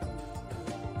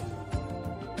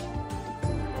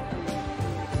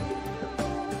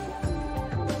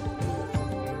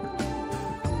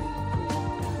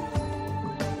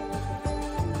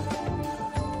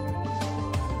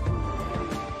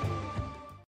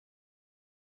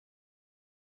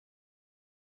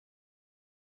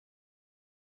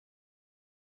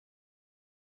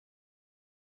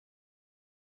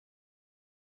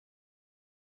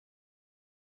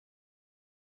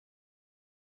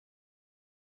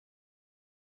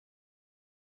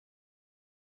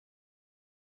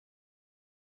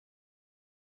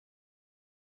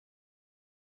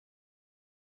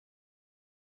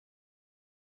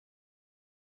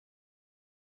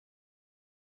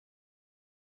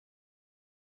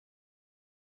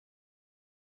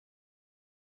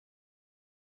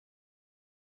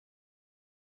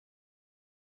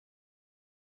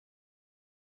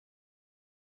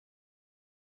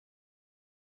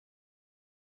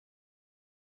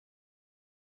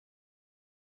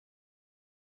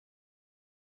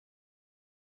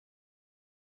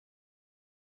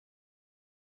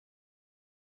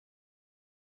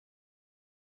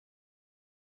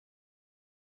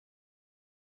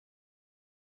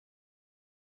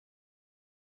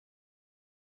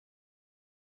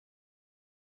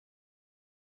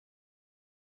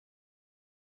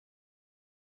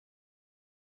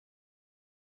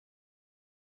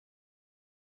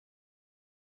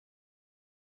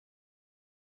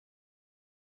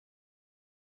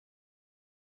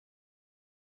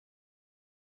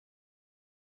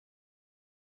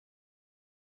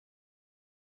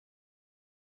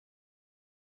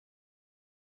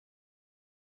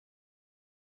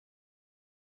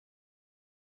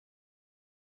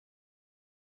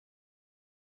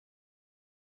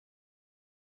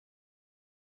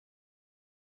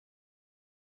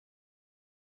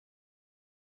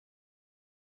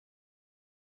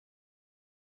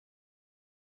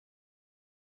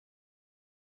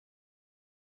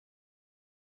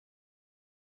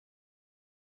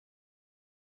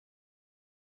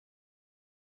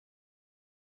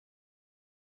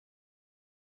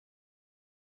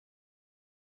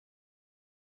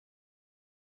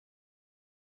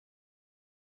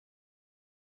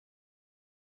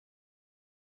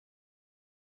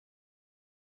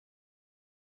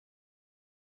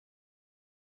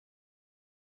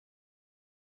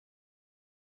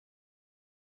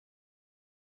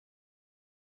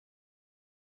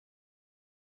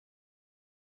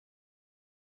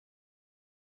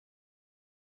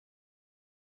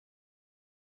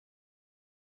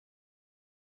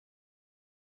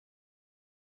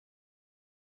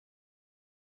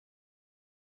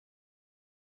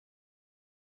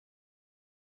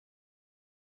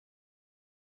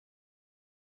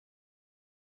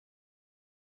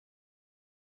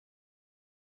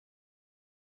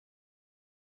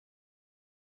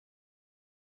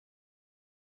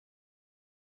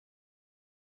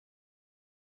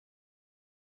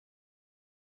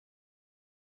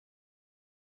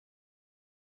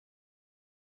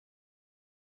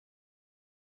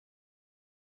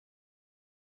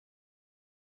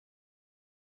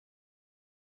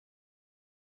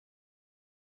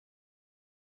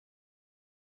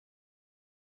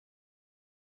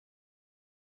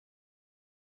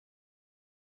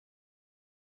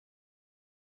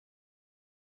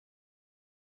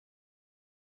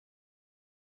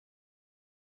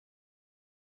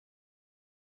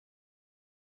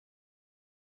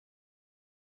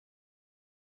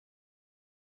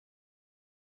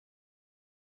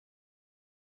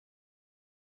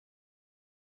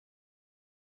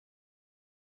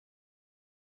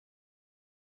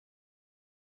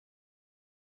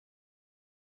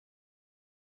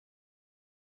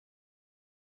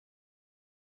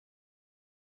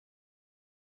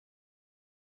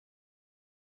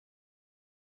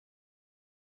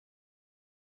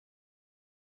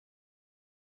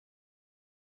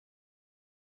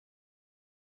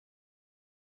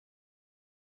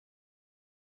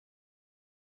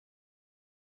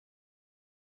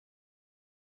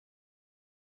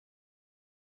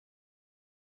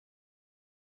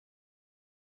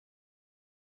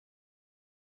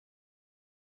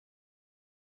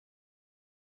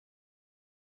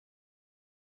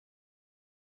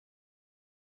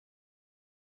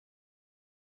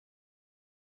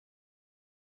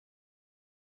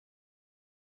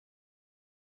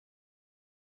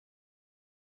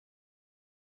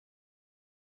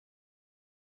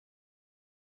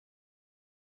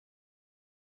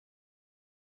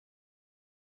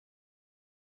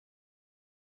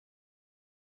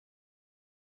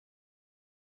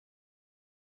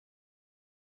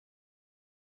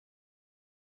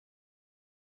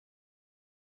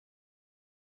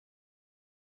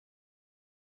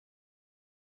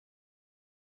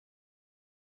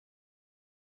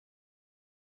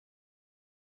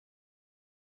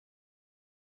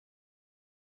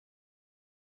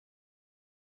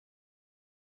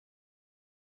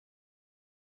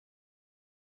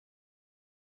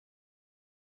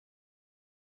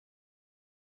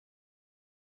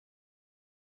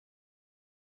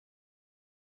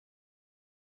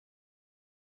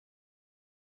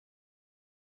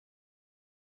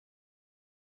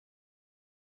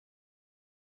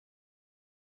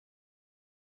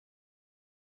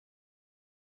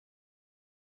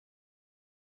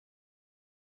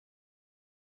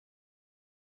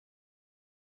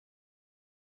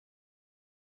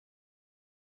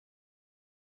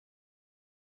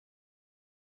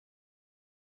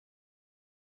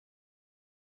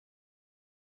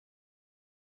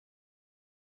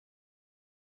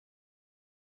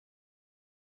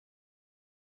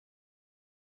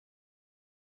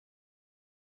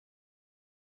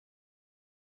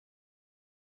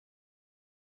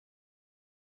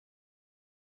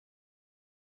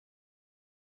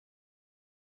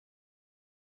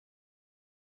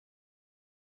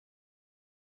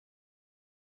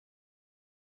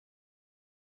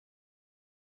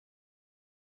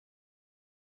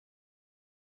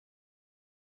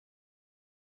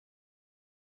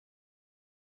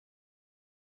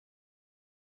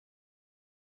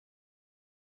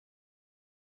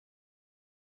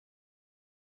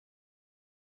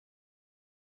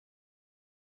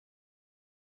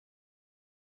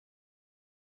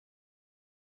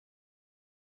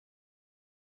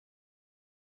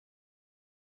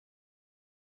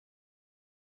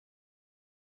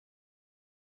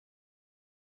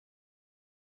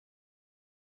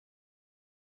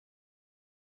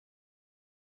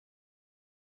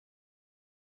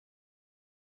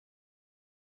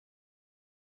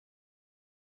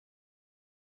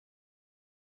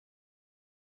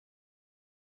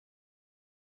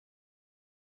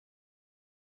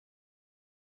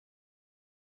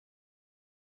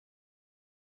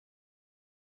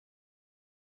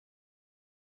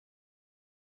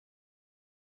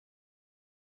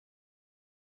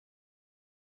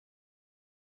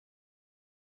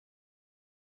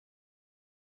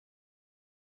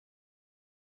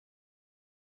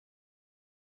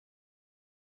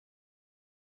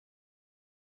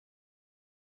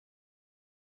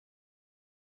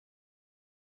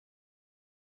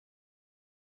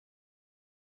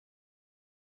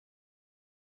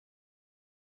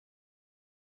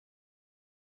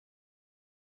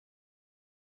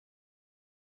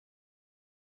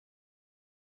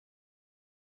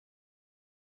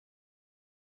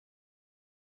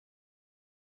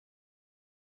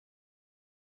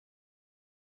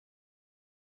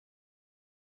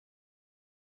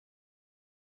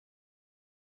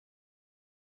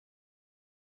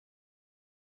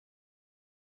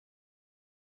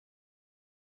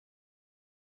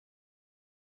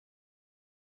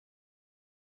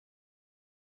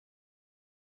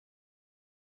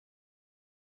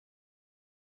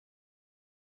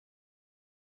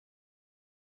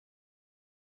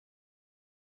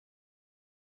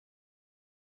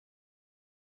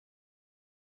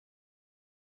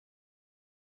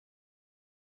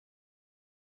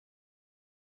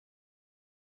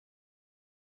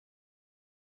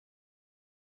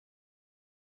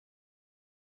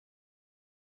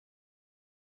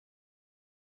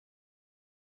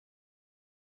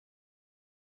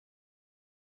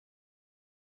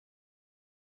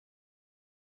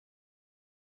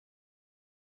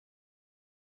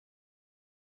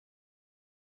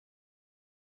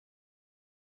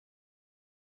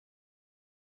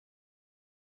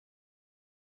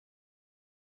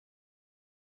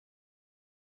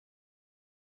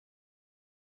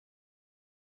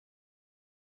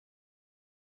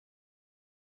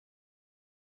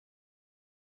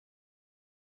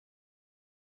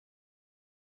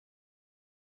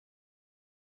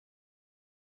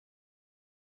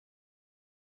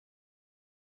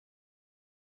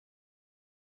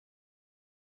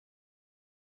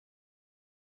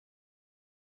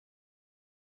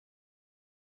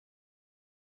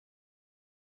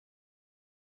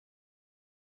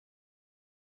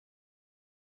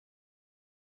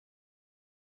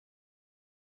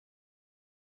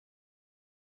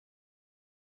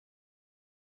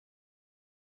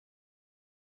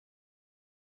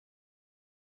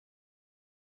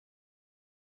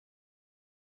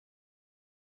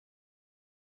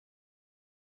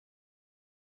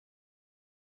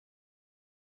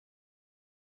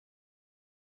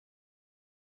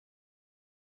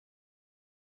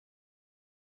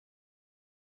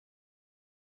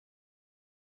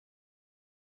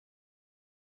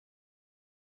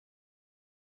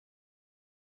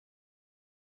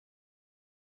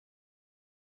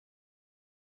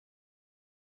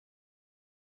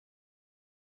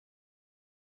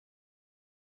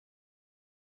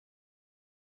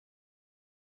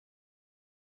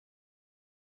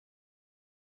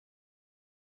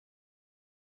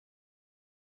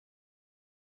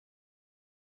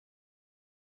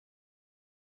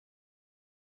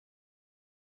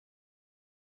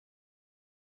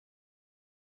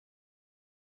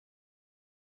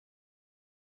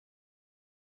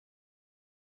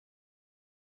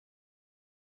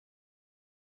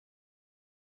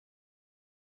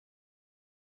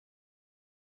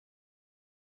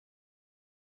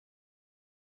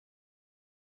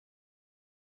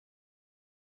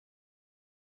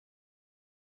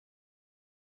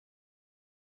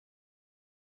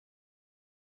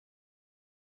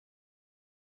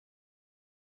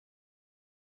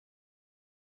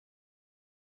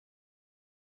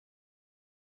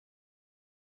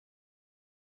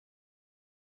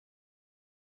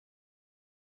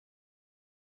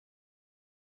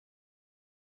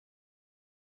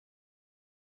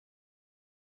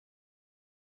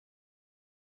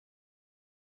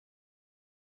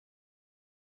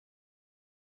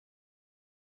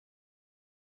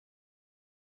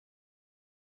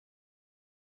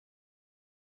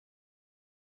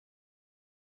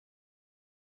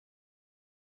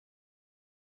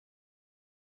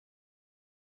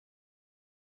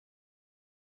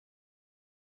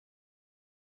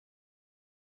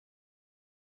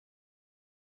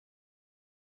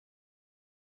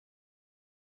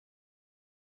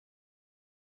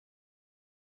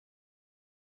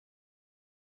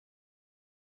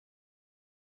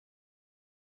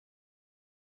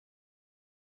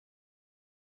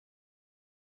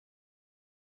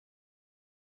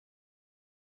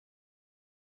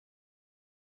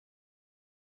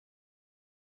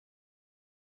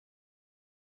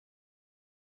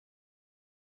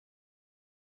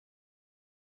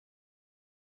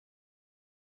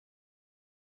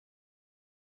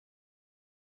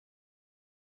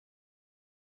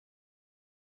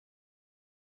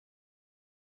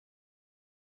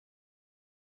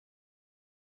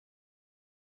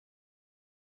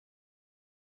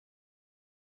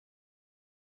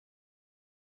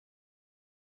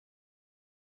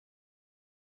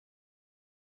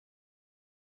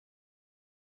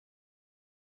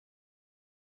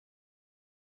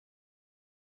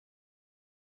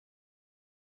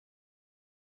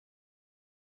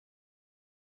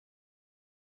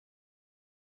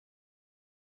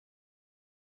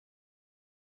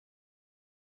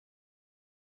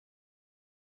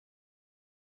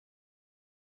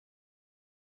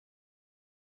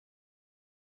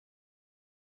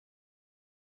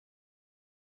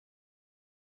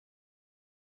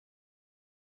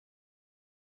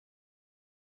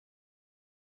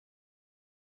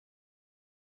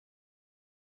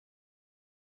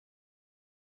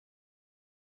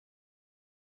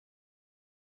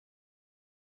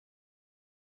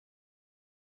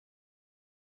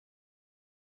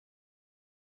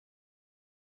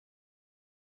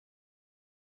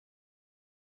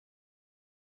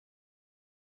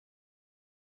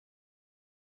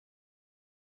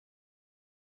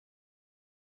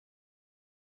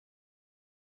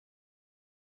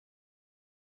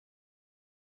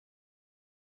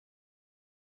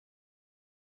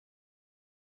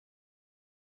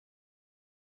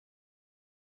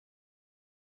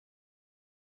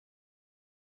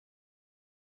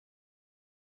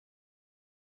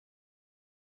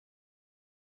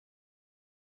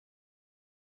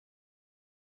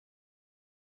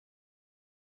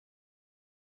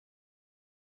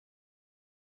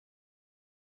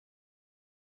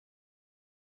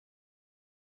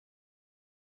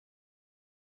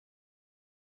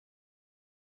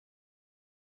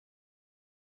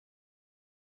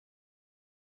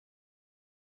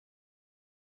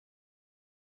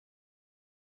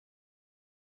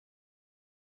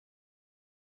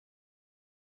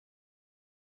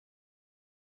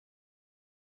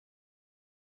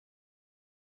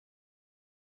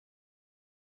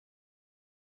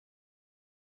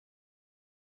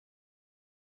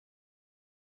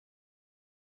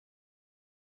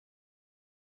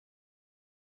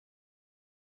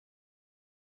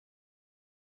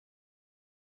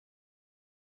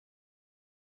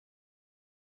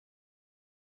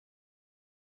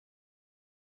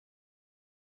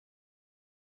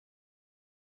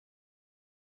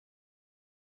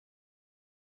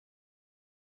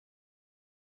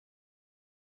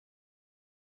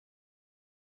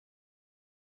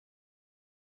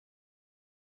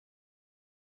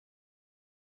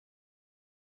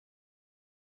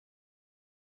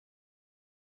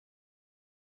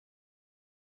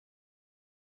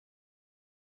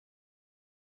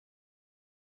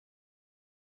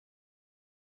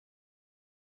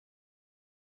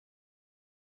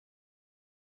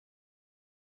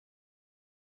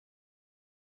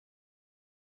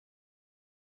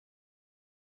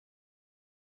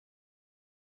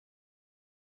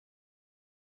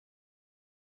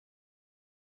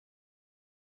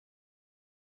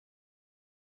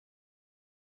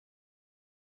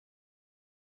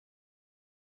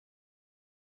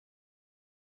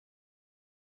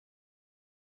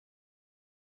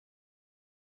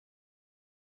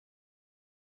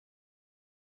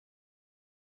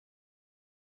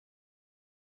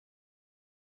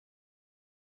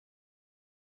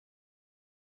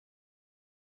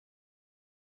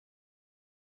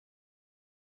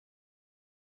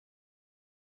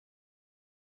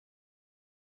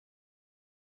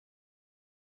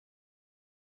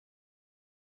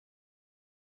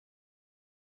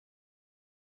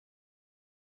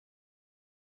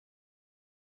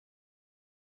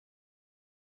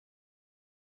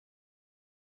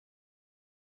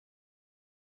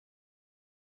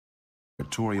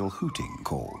 territorial hooting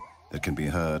call that can be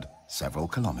heard several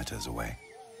kilometers away.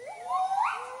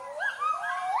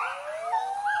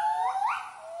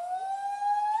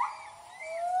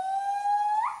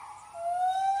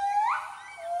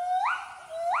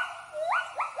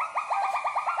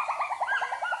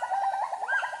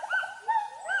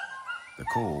 The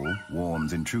call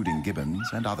warns intruding gibbons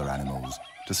and other animals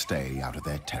to stay out of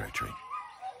their territory.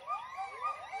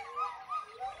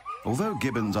 Although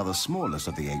gibbons are the smallest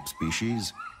of the ape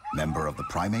species, member of the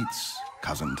primates,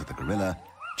 cousin to the gorilla,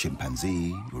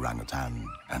 chimpanzee, orangutan,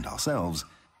 and ourselves,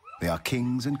 they are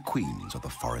kings and queens of the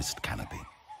forest canopy.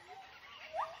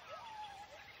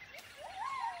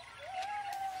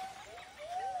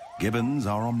 Gibbons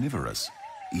are omnivorous,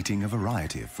 eating a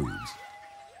variety of foods.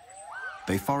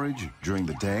 They forage during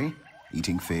the day,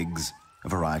 eating figs, a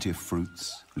variety of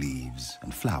fruits, leaves,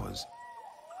 and flowers.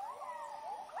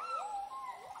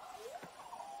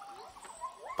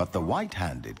 But the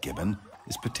white-handed gibbon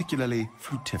is particularly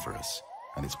fruitiferous,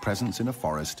 and its presence in a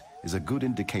forest is a good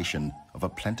indication of a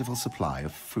plentiful supply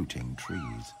of fruiting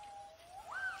trees.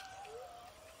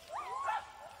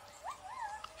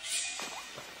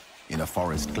 In a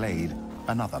forest glade,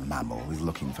 another mammal is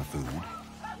looking for food,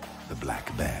 the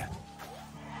black bear.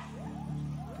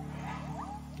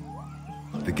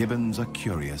 The gibbons are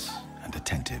curious and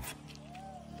attentive,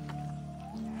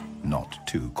 not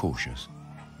too cautious.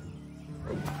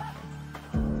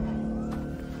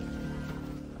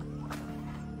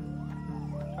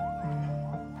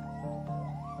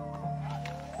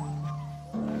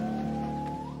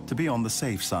 To be on the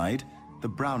safe side, the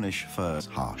brownish fur's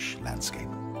harsh landscape.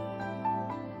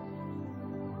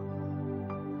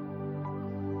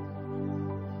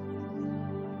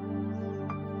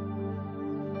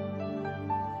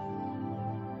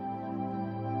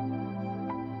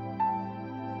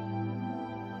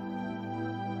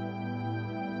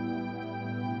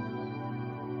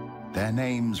 Their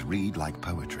names read like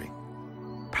poetry.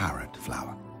 Parrot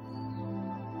flower,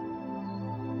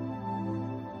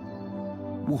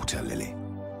 water lily,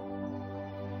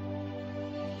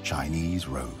 Chinese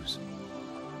rose.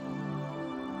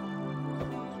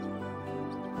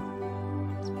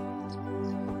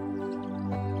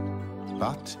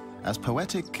 But as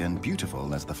poetic and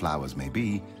beautiful as the flowers may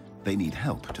be, they need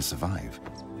help to survive.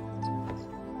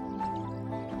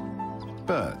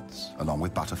 Birds, along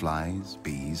with butterflies,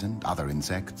 bees, and other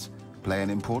insects, play an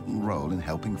important role in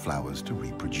helping flowers to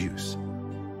reproduce.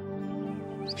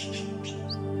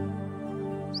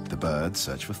 The birds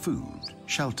search for food,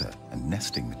 shelter, and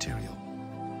nesting material.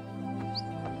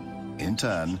 In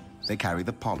turn, they carry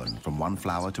the pollen from one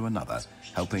flower to another,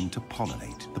 helping to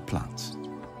pollinate the plants.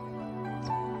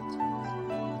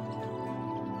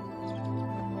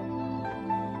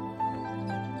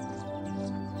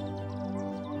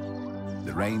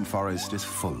 The rainforest is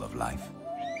full of life,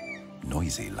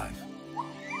 noisy life.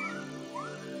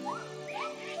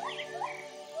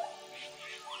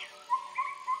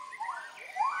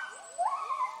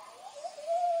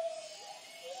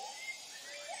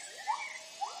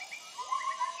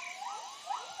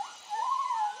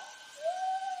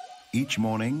 Each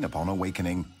morning, upon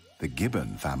awakening, the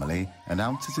gibbon family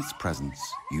announces its presence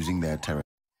using their territory.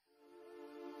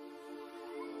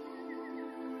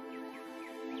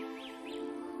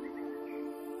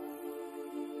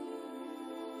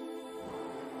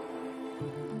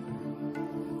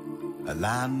 A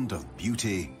land of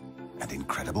beauty and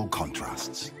incredible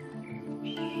contrasts.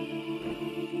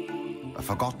 A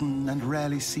forgotten and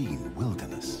rarely seen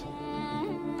wilderness.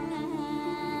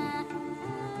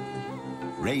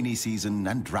 Rainy season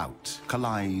and drought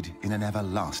collide in an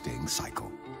everlasting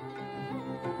cycle.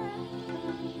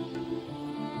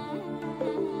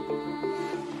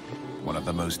 One of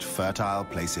the most fertile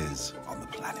places on the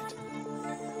planet.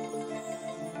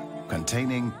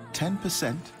 Containing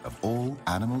 10% of all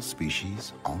animal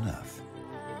species on Earth.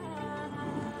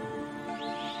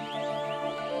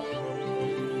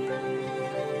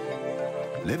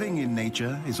 Living in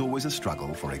nature is always a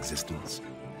struggle for existence.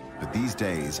 But these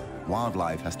days,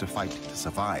 wildlife has to fight to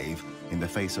survive in the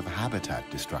face of habitat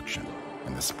destruction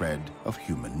and the spread of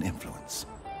human influence.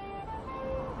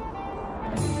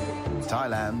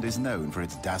 Thailand is known for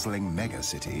its dazzling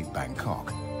mega-city,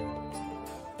 Bangkok.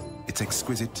 Its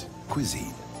exquisite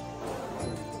cuisine.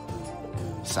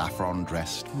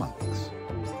 Saffron-dressed monks.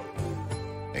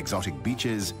 Exotic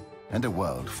beaches and a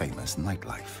world-famous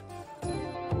nightlife.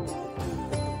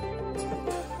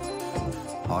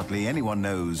 Hardly anyone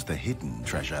knows the hidden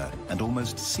treasure and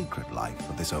almost secret life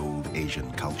of this old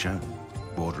Asian culture,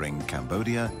 bordering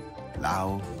Cambodia,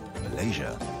 Laos,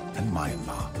 Malaysia, and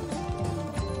Myanmar.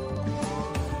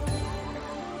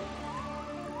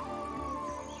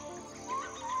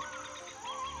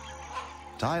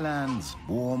 Thailand's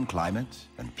warm climate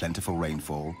and plentiful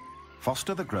rainfall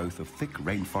foster the growth of thick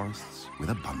rainforests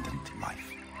with abundant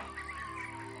life.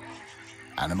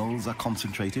 Animals are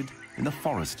concentrated in the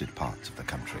forested parts of the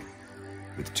country,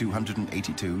 with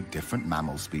 282 different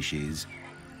mammal species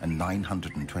and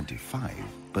 925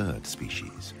 bird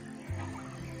species.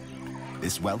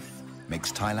 This wealth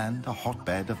makes Thailand a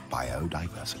hotbed of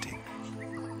biodiversity.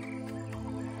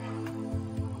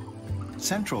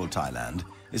 Central Thailand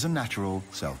is a natural,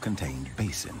 self-contained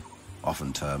basin,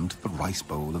 often termed the Rice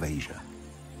Bowl of Asia.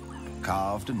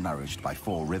 Carved and nourished by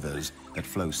 4 rivers that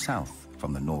flow south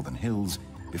from the northern hills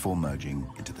before merging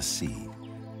into the sea.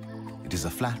 It is a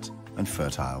flat and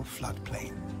fertile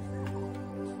floodplain.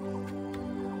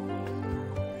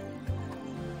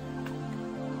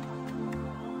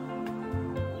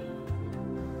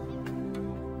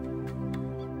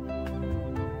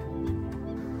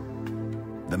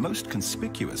 The most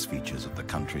conspicuous features of the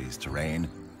country's terrain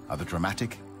are the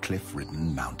dramatic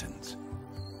cliff-ridden mountains.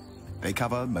 They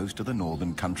cover most of the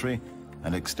northern country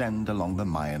and extend along the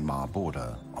Myanmar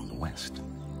border on the west.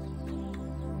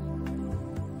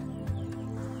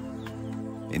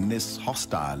 In this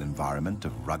hostile environment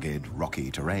of rugged,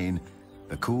 rocky terrain,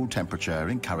 the cool temperature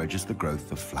encourages the growth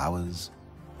of flowers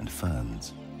and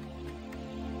ferns.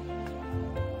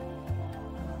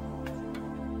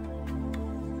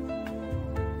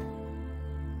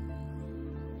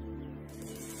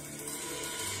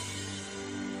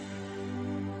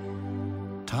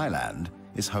 Thailand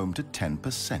is home to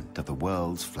 10% of the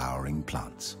world's flowering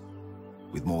plants,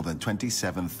 with more than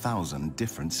 27,000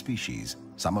 different species,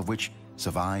 some of which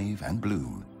survive and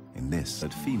bloom in this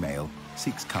that female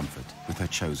seeks comfort with her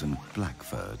chosen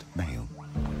black-furred male.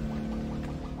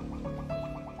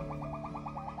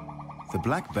 The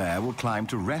black bear will climb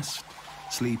to rest,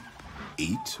 sleep,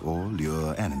 eat, or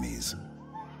lure enemies,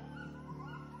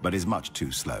 but is much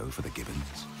too slow for the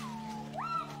gibbons.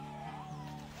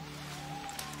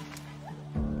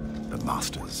 The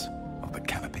masters of the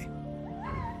canopy.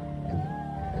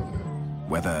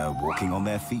 Whether walking on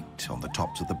their feet on the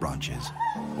tops of the branches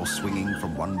or swinging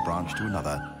from one branch to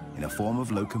another in a form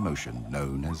of locomotion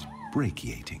known as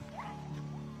brachiating.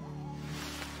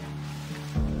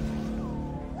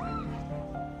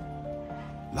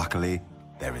 Luckily,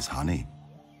 there is honey,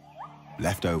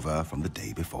 left over from the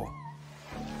day before.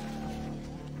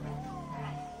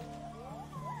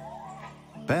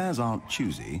 Bears aren't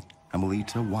choosy and will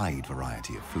eat a wide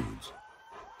variety of foods.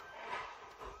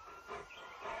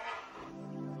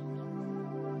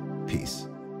 Peace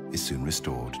is soon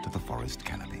restored to the forest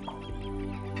canopy.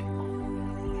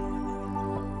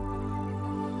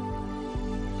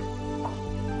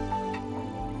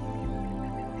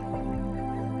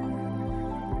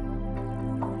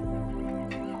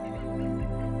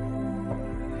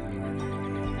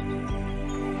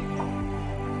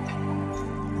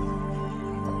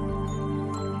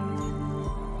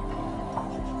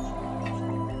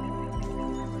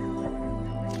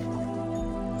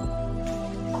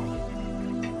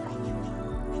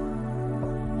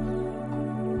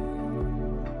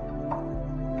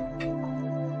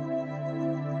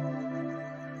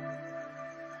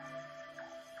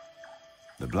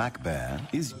 The black bear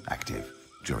is active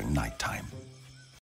during nighttime.